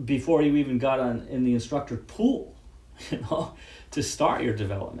 before you even got on in the instructor pool, to start your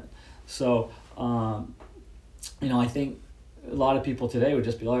development. So, I think a lot of people today would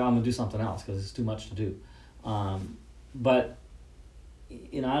just be like, I'm gonna do something else because it's too much to do. But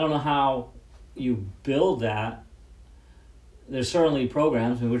I don't know how you build that. There's certainly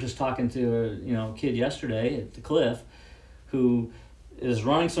programs. We were just talking to a kid yesterday at the Cliff, who is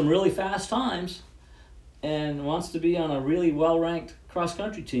running some really fast times, and wants to be on a really well-ranked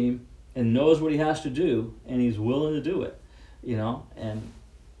cross-country team, and knows what he has to do, and he's willing to do it.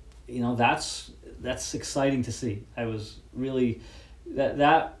 That's exciting to see. I was really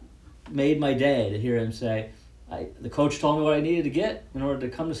that made my day to hear him say, the coach told me what I needed to get in order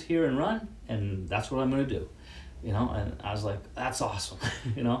to come here and run, and that's what I'm going to do. And I was like, that's awesome.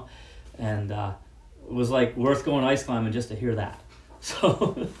 And it was like worth going ice climbing just to hear that.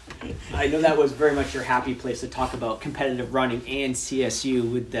 So I know that was very much your happy place to talk about competitive running and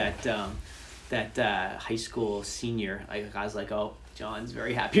CSU with that high school senior. I was like, oh, John's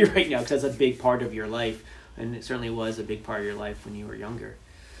very happy right now because that's a big part of your life, and it certainly was a big part of your life when you were younger.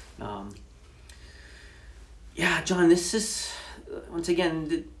 Yeah, John, this is, once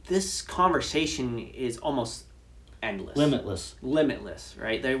again, this conversation is almost endless. Limitless,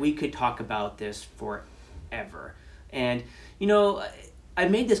 right? That we could talk about this forever. And, I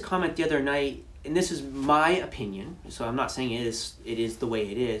made this comment the other night, and this is my opinion, so I'm not saying it is the way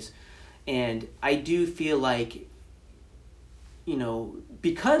it is. And I do feel like,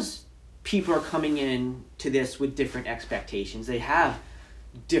 because people are coming in to this with different expectations, they have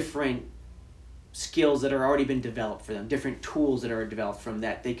different skills that are already been developed for them, different tools that are developed from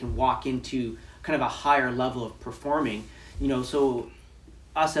that they can walk into kind of a higher level of performing. So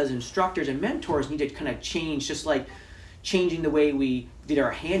us as instructors and mentors need to kind of change, just like changing the way we did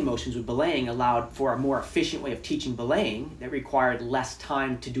our hand motions with belaying allowed for a more efficient way of teaching belaying that required less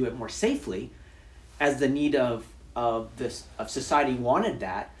time to do it more safely. As the need of society wanted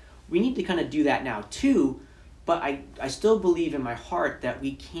that, we need to kind of do that now too. But I still believe in my heart that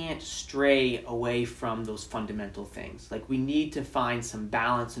we can't stray away from those fundamental things. Like, we need to find some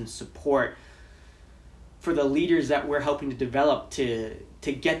balance and support for the leaders that we're helping to develop to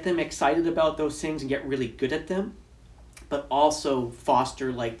get them excited about those things and get really good at them, but also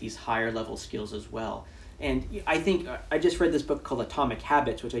foster like these higher level skills as well. And I think I just read this book called Atomic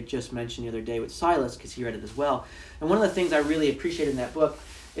Habits, which I just mentioned the other day with Silas because he read it as well. And one of the things I really appreciated in that book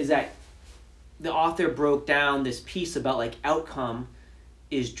is that the author broke down this piece about like outcome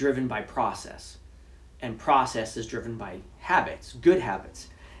is driven by process, and process is driven by habits, good habits.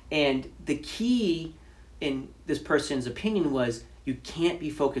 And the key in this person's opinion was you can't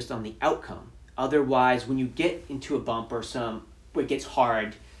be focused on the outcome. Otherwise, when you get into a bump or it gets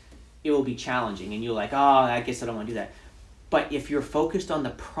hard, it will be challenging and you're like, oh, I guess I don't want to do that. But if you're focused on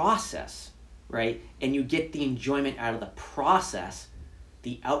the process, right, and you get the enjoyment out of the process,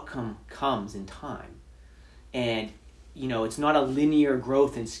 the outcome comes in time. And, it's not a linear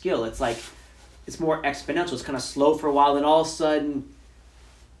growth in skill. It's like, it's more exponential. It's kind of slow for a while, and all of a sudden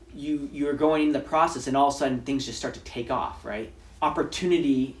you're going in the process, and all of a sudden things just start to take off, right?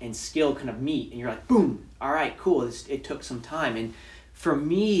 Opportunity and skill kind of meet, and you're like, boom, all right, cool. It took some time. And for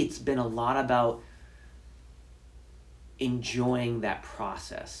me, it's been a lot about enjoying that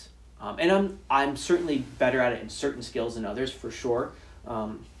process. And I'm certainly better at it in certain skills than others, for sure.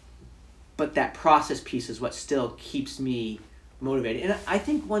 But that process piece is what still keeps me motivated. And I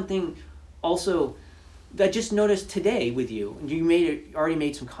think one thing also that I just noticed today with you, and you already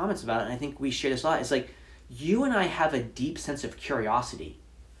made some comments about it, and I think we share this a lot, is like you and I have a deep sense of curiosity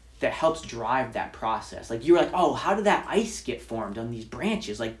that helps drive that process. Like, you were like, oh, how did that ice get formed on these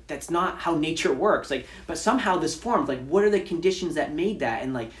branches? Like, that's not how nature works. Like, but somehow this formed. Like, what are the conditions that made that?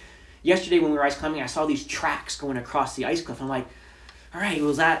 And like yesterday when we were ice climbing, I saw these tracks going across the ice cliff. I'm like, all right,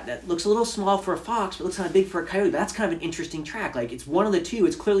 well, that looks a little small for a fox, but looks kind of big for a coyote. But that's kind of an interesting track. Like, it's one of the two.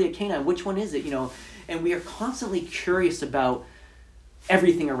 It's clearly a canine. Which one is it? And we are constantly curious about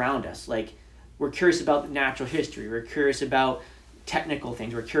everything around us. Like, we're curious about natural history. We're curious about technical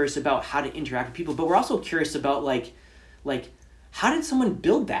things. We're curious about how to interact with people. But we're also curious about like how did someone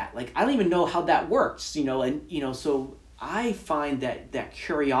build that? Like, I don't even know how that works. So I find that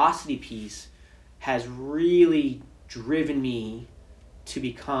curiosity piece has really driven me to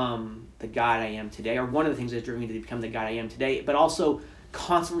become the guy I am today, or one of the things that's driven me to become the guy I am today, but also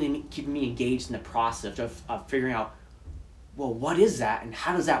constantly keeping me engaged in the process of figuring out, well, what is that and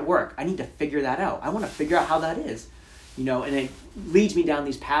how does that work? I need to figure that out. I want to figure out how that is, and it leads me down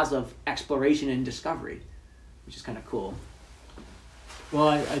these paths of exploration and discovery, which is kind of cool. Well,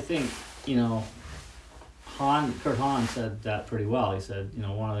 I think, Kurt Hahn said that pretty well. He said,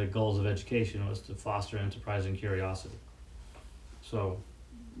 one of the goals of education was to foster enterprise and curiosity. So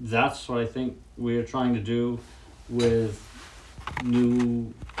that's what I think we're trying to do with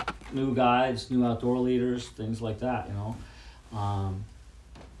new guides, new outdoor leaders, things like that,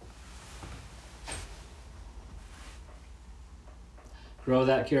 grow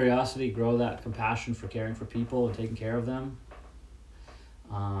that curiosity, grow that compassion for caring for people and taking care of them.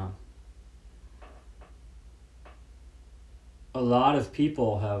 A lot of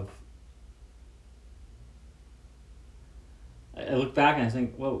people have, I look back and I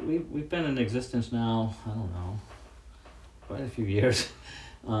think, well, we've been in existence now, I don't know, quite a few years,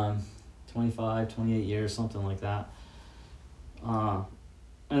 25, 28 years, something like that. And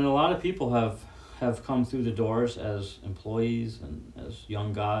a lot of people have come through the doors as employees and as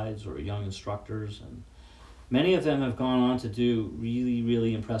young guides or young instructors, and many of them have gone on to do really,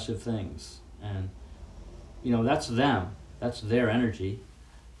 really impressive things. And, that's them. That's their energy.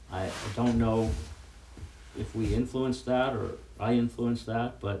 I don't know if we influenced that or I influenced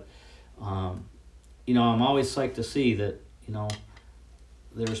that, but, I'm always psyched to see that,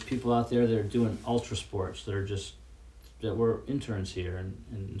 there's people out there that are doing ultra sports that were interns here and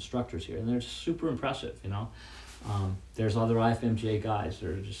instructors here, and they're super impressive, There's other IFMGA guys that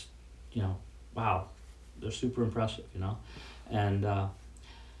are just, wow, they're super impressive, And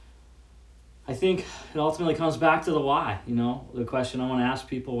I think it ultimately comes back to the why, The question I want to ask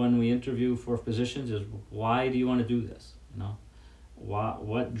people when we interview for positions is, why do you want to do this,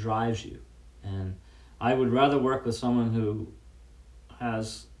 What drives you? And I would rather work with someone who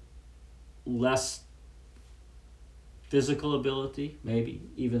has less physical ability, maybe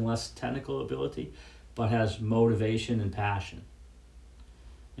even less technical ability, but has motivation and passion.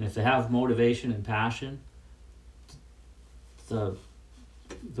 And if they have motivation and passion, the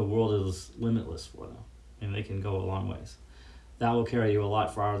world is limitless for them, and they can go a long ways. That will carry you a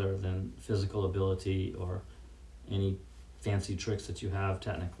lot farther than physical ability or any fancy tricks that you have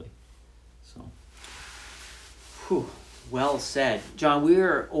technically. So. Whew. Well said. John,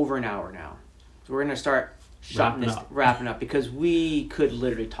 we're over an hour now. So we're going to start wrapping up, because we could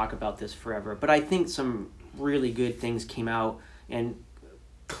literally talk about this forever. But I think some really good things came out, and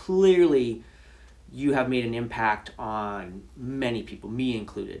clearly you have made an impact on many people, me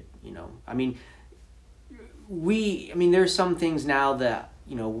included. There's some things now that,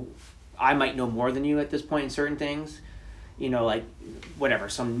 I might know more than you at this point in certain things, like whatever,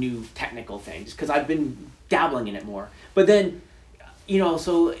 some new technical things, because I've been dabbling in it more. But then,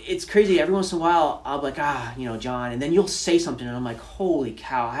 so it's crazy. Every once in a while, I'll be like, John, and then you'll say something, and I'm like, holy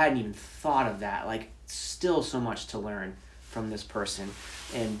cow, I hadn't even thought of that. Like, still so much to learn from this person.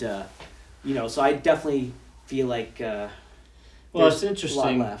 And, so I definitely feel like it's interesting,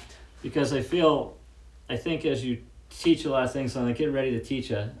 a lot left. Because I think as you teach a lot of things, like getting ready to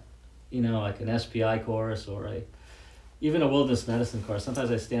teach like an SPI course or even a wilderness medicine course,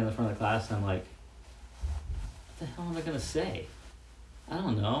 sometimes I stand in the front of the class and I'm like, what the hell am I going to say? I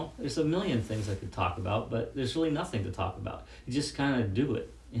don't know. There's a million things I could talk about, but there's really nothing to talk about. You just kind of do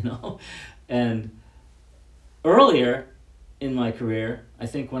it, And earlier in my career, I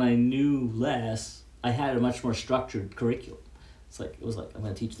think when I knew less, I had a much more structured curriculum. It was like, I'm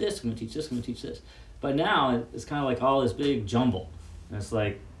going to teach this, I'm going to teach this, I'm going to teach this. But now it's kind of like all this big jumble. And it's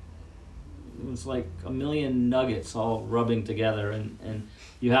like a million nuggets all rubbing together, and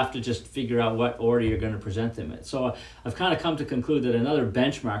you have to just figure out what order you're going to present them in. So I've kind of come to conclude that another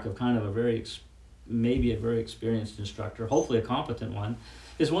benchmark of kind of a very experienced instructor, hopefully a competent one,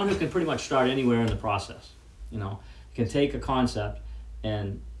 is one who can pretty much start anywhere in the process. Can take a concept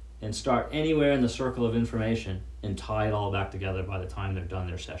and start anywhere in the circle of information and tie it all back together by the time they're done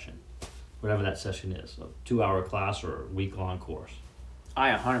their session, whatever that session is, a 2-hour class or a week-long course.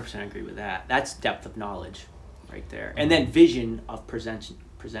 I 100% agree with that. That's depth of knowledge right there. And then vision of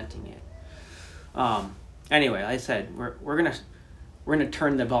presenting it. Anyway, like I said, we're gonna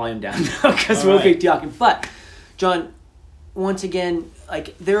turn the volume down now because we'll keep talking. But John, once again,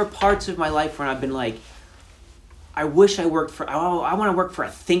 like, there are parts of my life where I've been like, I wish I worked for, I want to work for a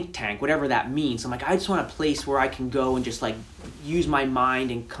think tank, whatever that means. I'm like, I just want a place where I can go and just like use my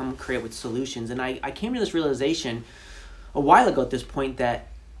mind and come create with solutions. And I came to this realization a while ago at this point that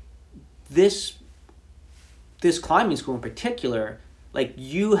this this climbing school in particular, like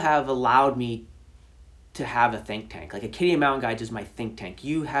you have allowed me to have a think tank. Like Acadia Mountain Guides is my think tank.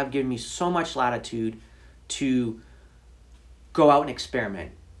 You have given me so much latitude to go out and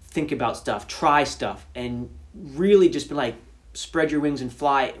experiment, think about stuff, try stuff, and really just been like, spread your wings and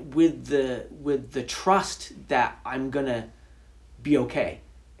fly with the trust that I'm gonna be okay,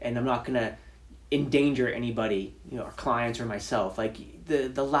 and I'm not gonna endanger anybody, our clients or myself. Like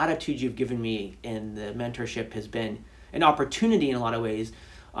the latitude you've given me and the mentorship has been an opportunity in a lot of ways,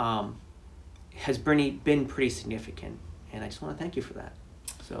 has been pretty significant, and I just want to thank you for that.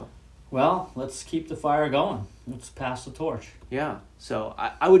 So. Well, let's keep the fire going. Let's pass the torch. Yeah. So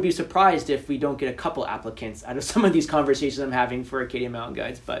I would be surprised if we don't get a couple applicants out of some of these conversations I'm having for Acadia Mountain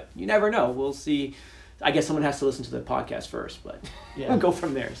Guides, but you never know. We'll see. I guess someone has to listen to the podcast first, but we'll go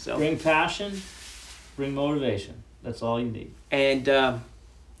from there. So bring passion, bring motivation. That's all you need. And you're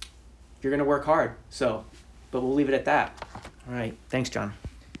going to work hard. But we'll leave it at that. All right. Thanks, John.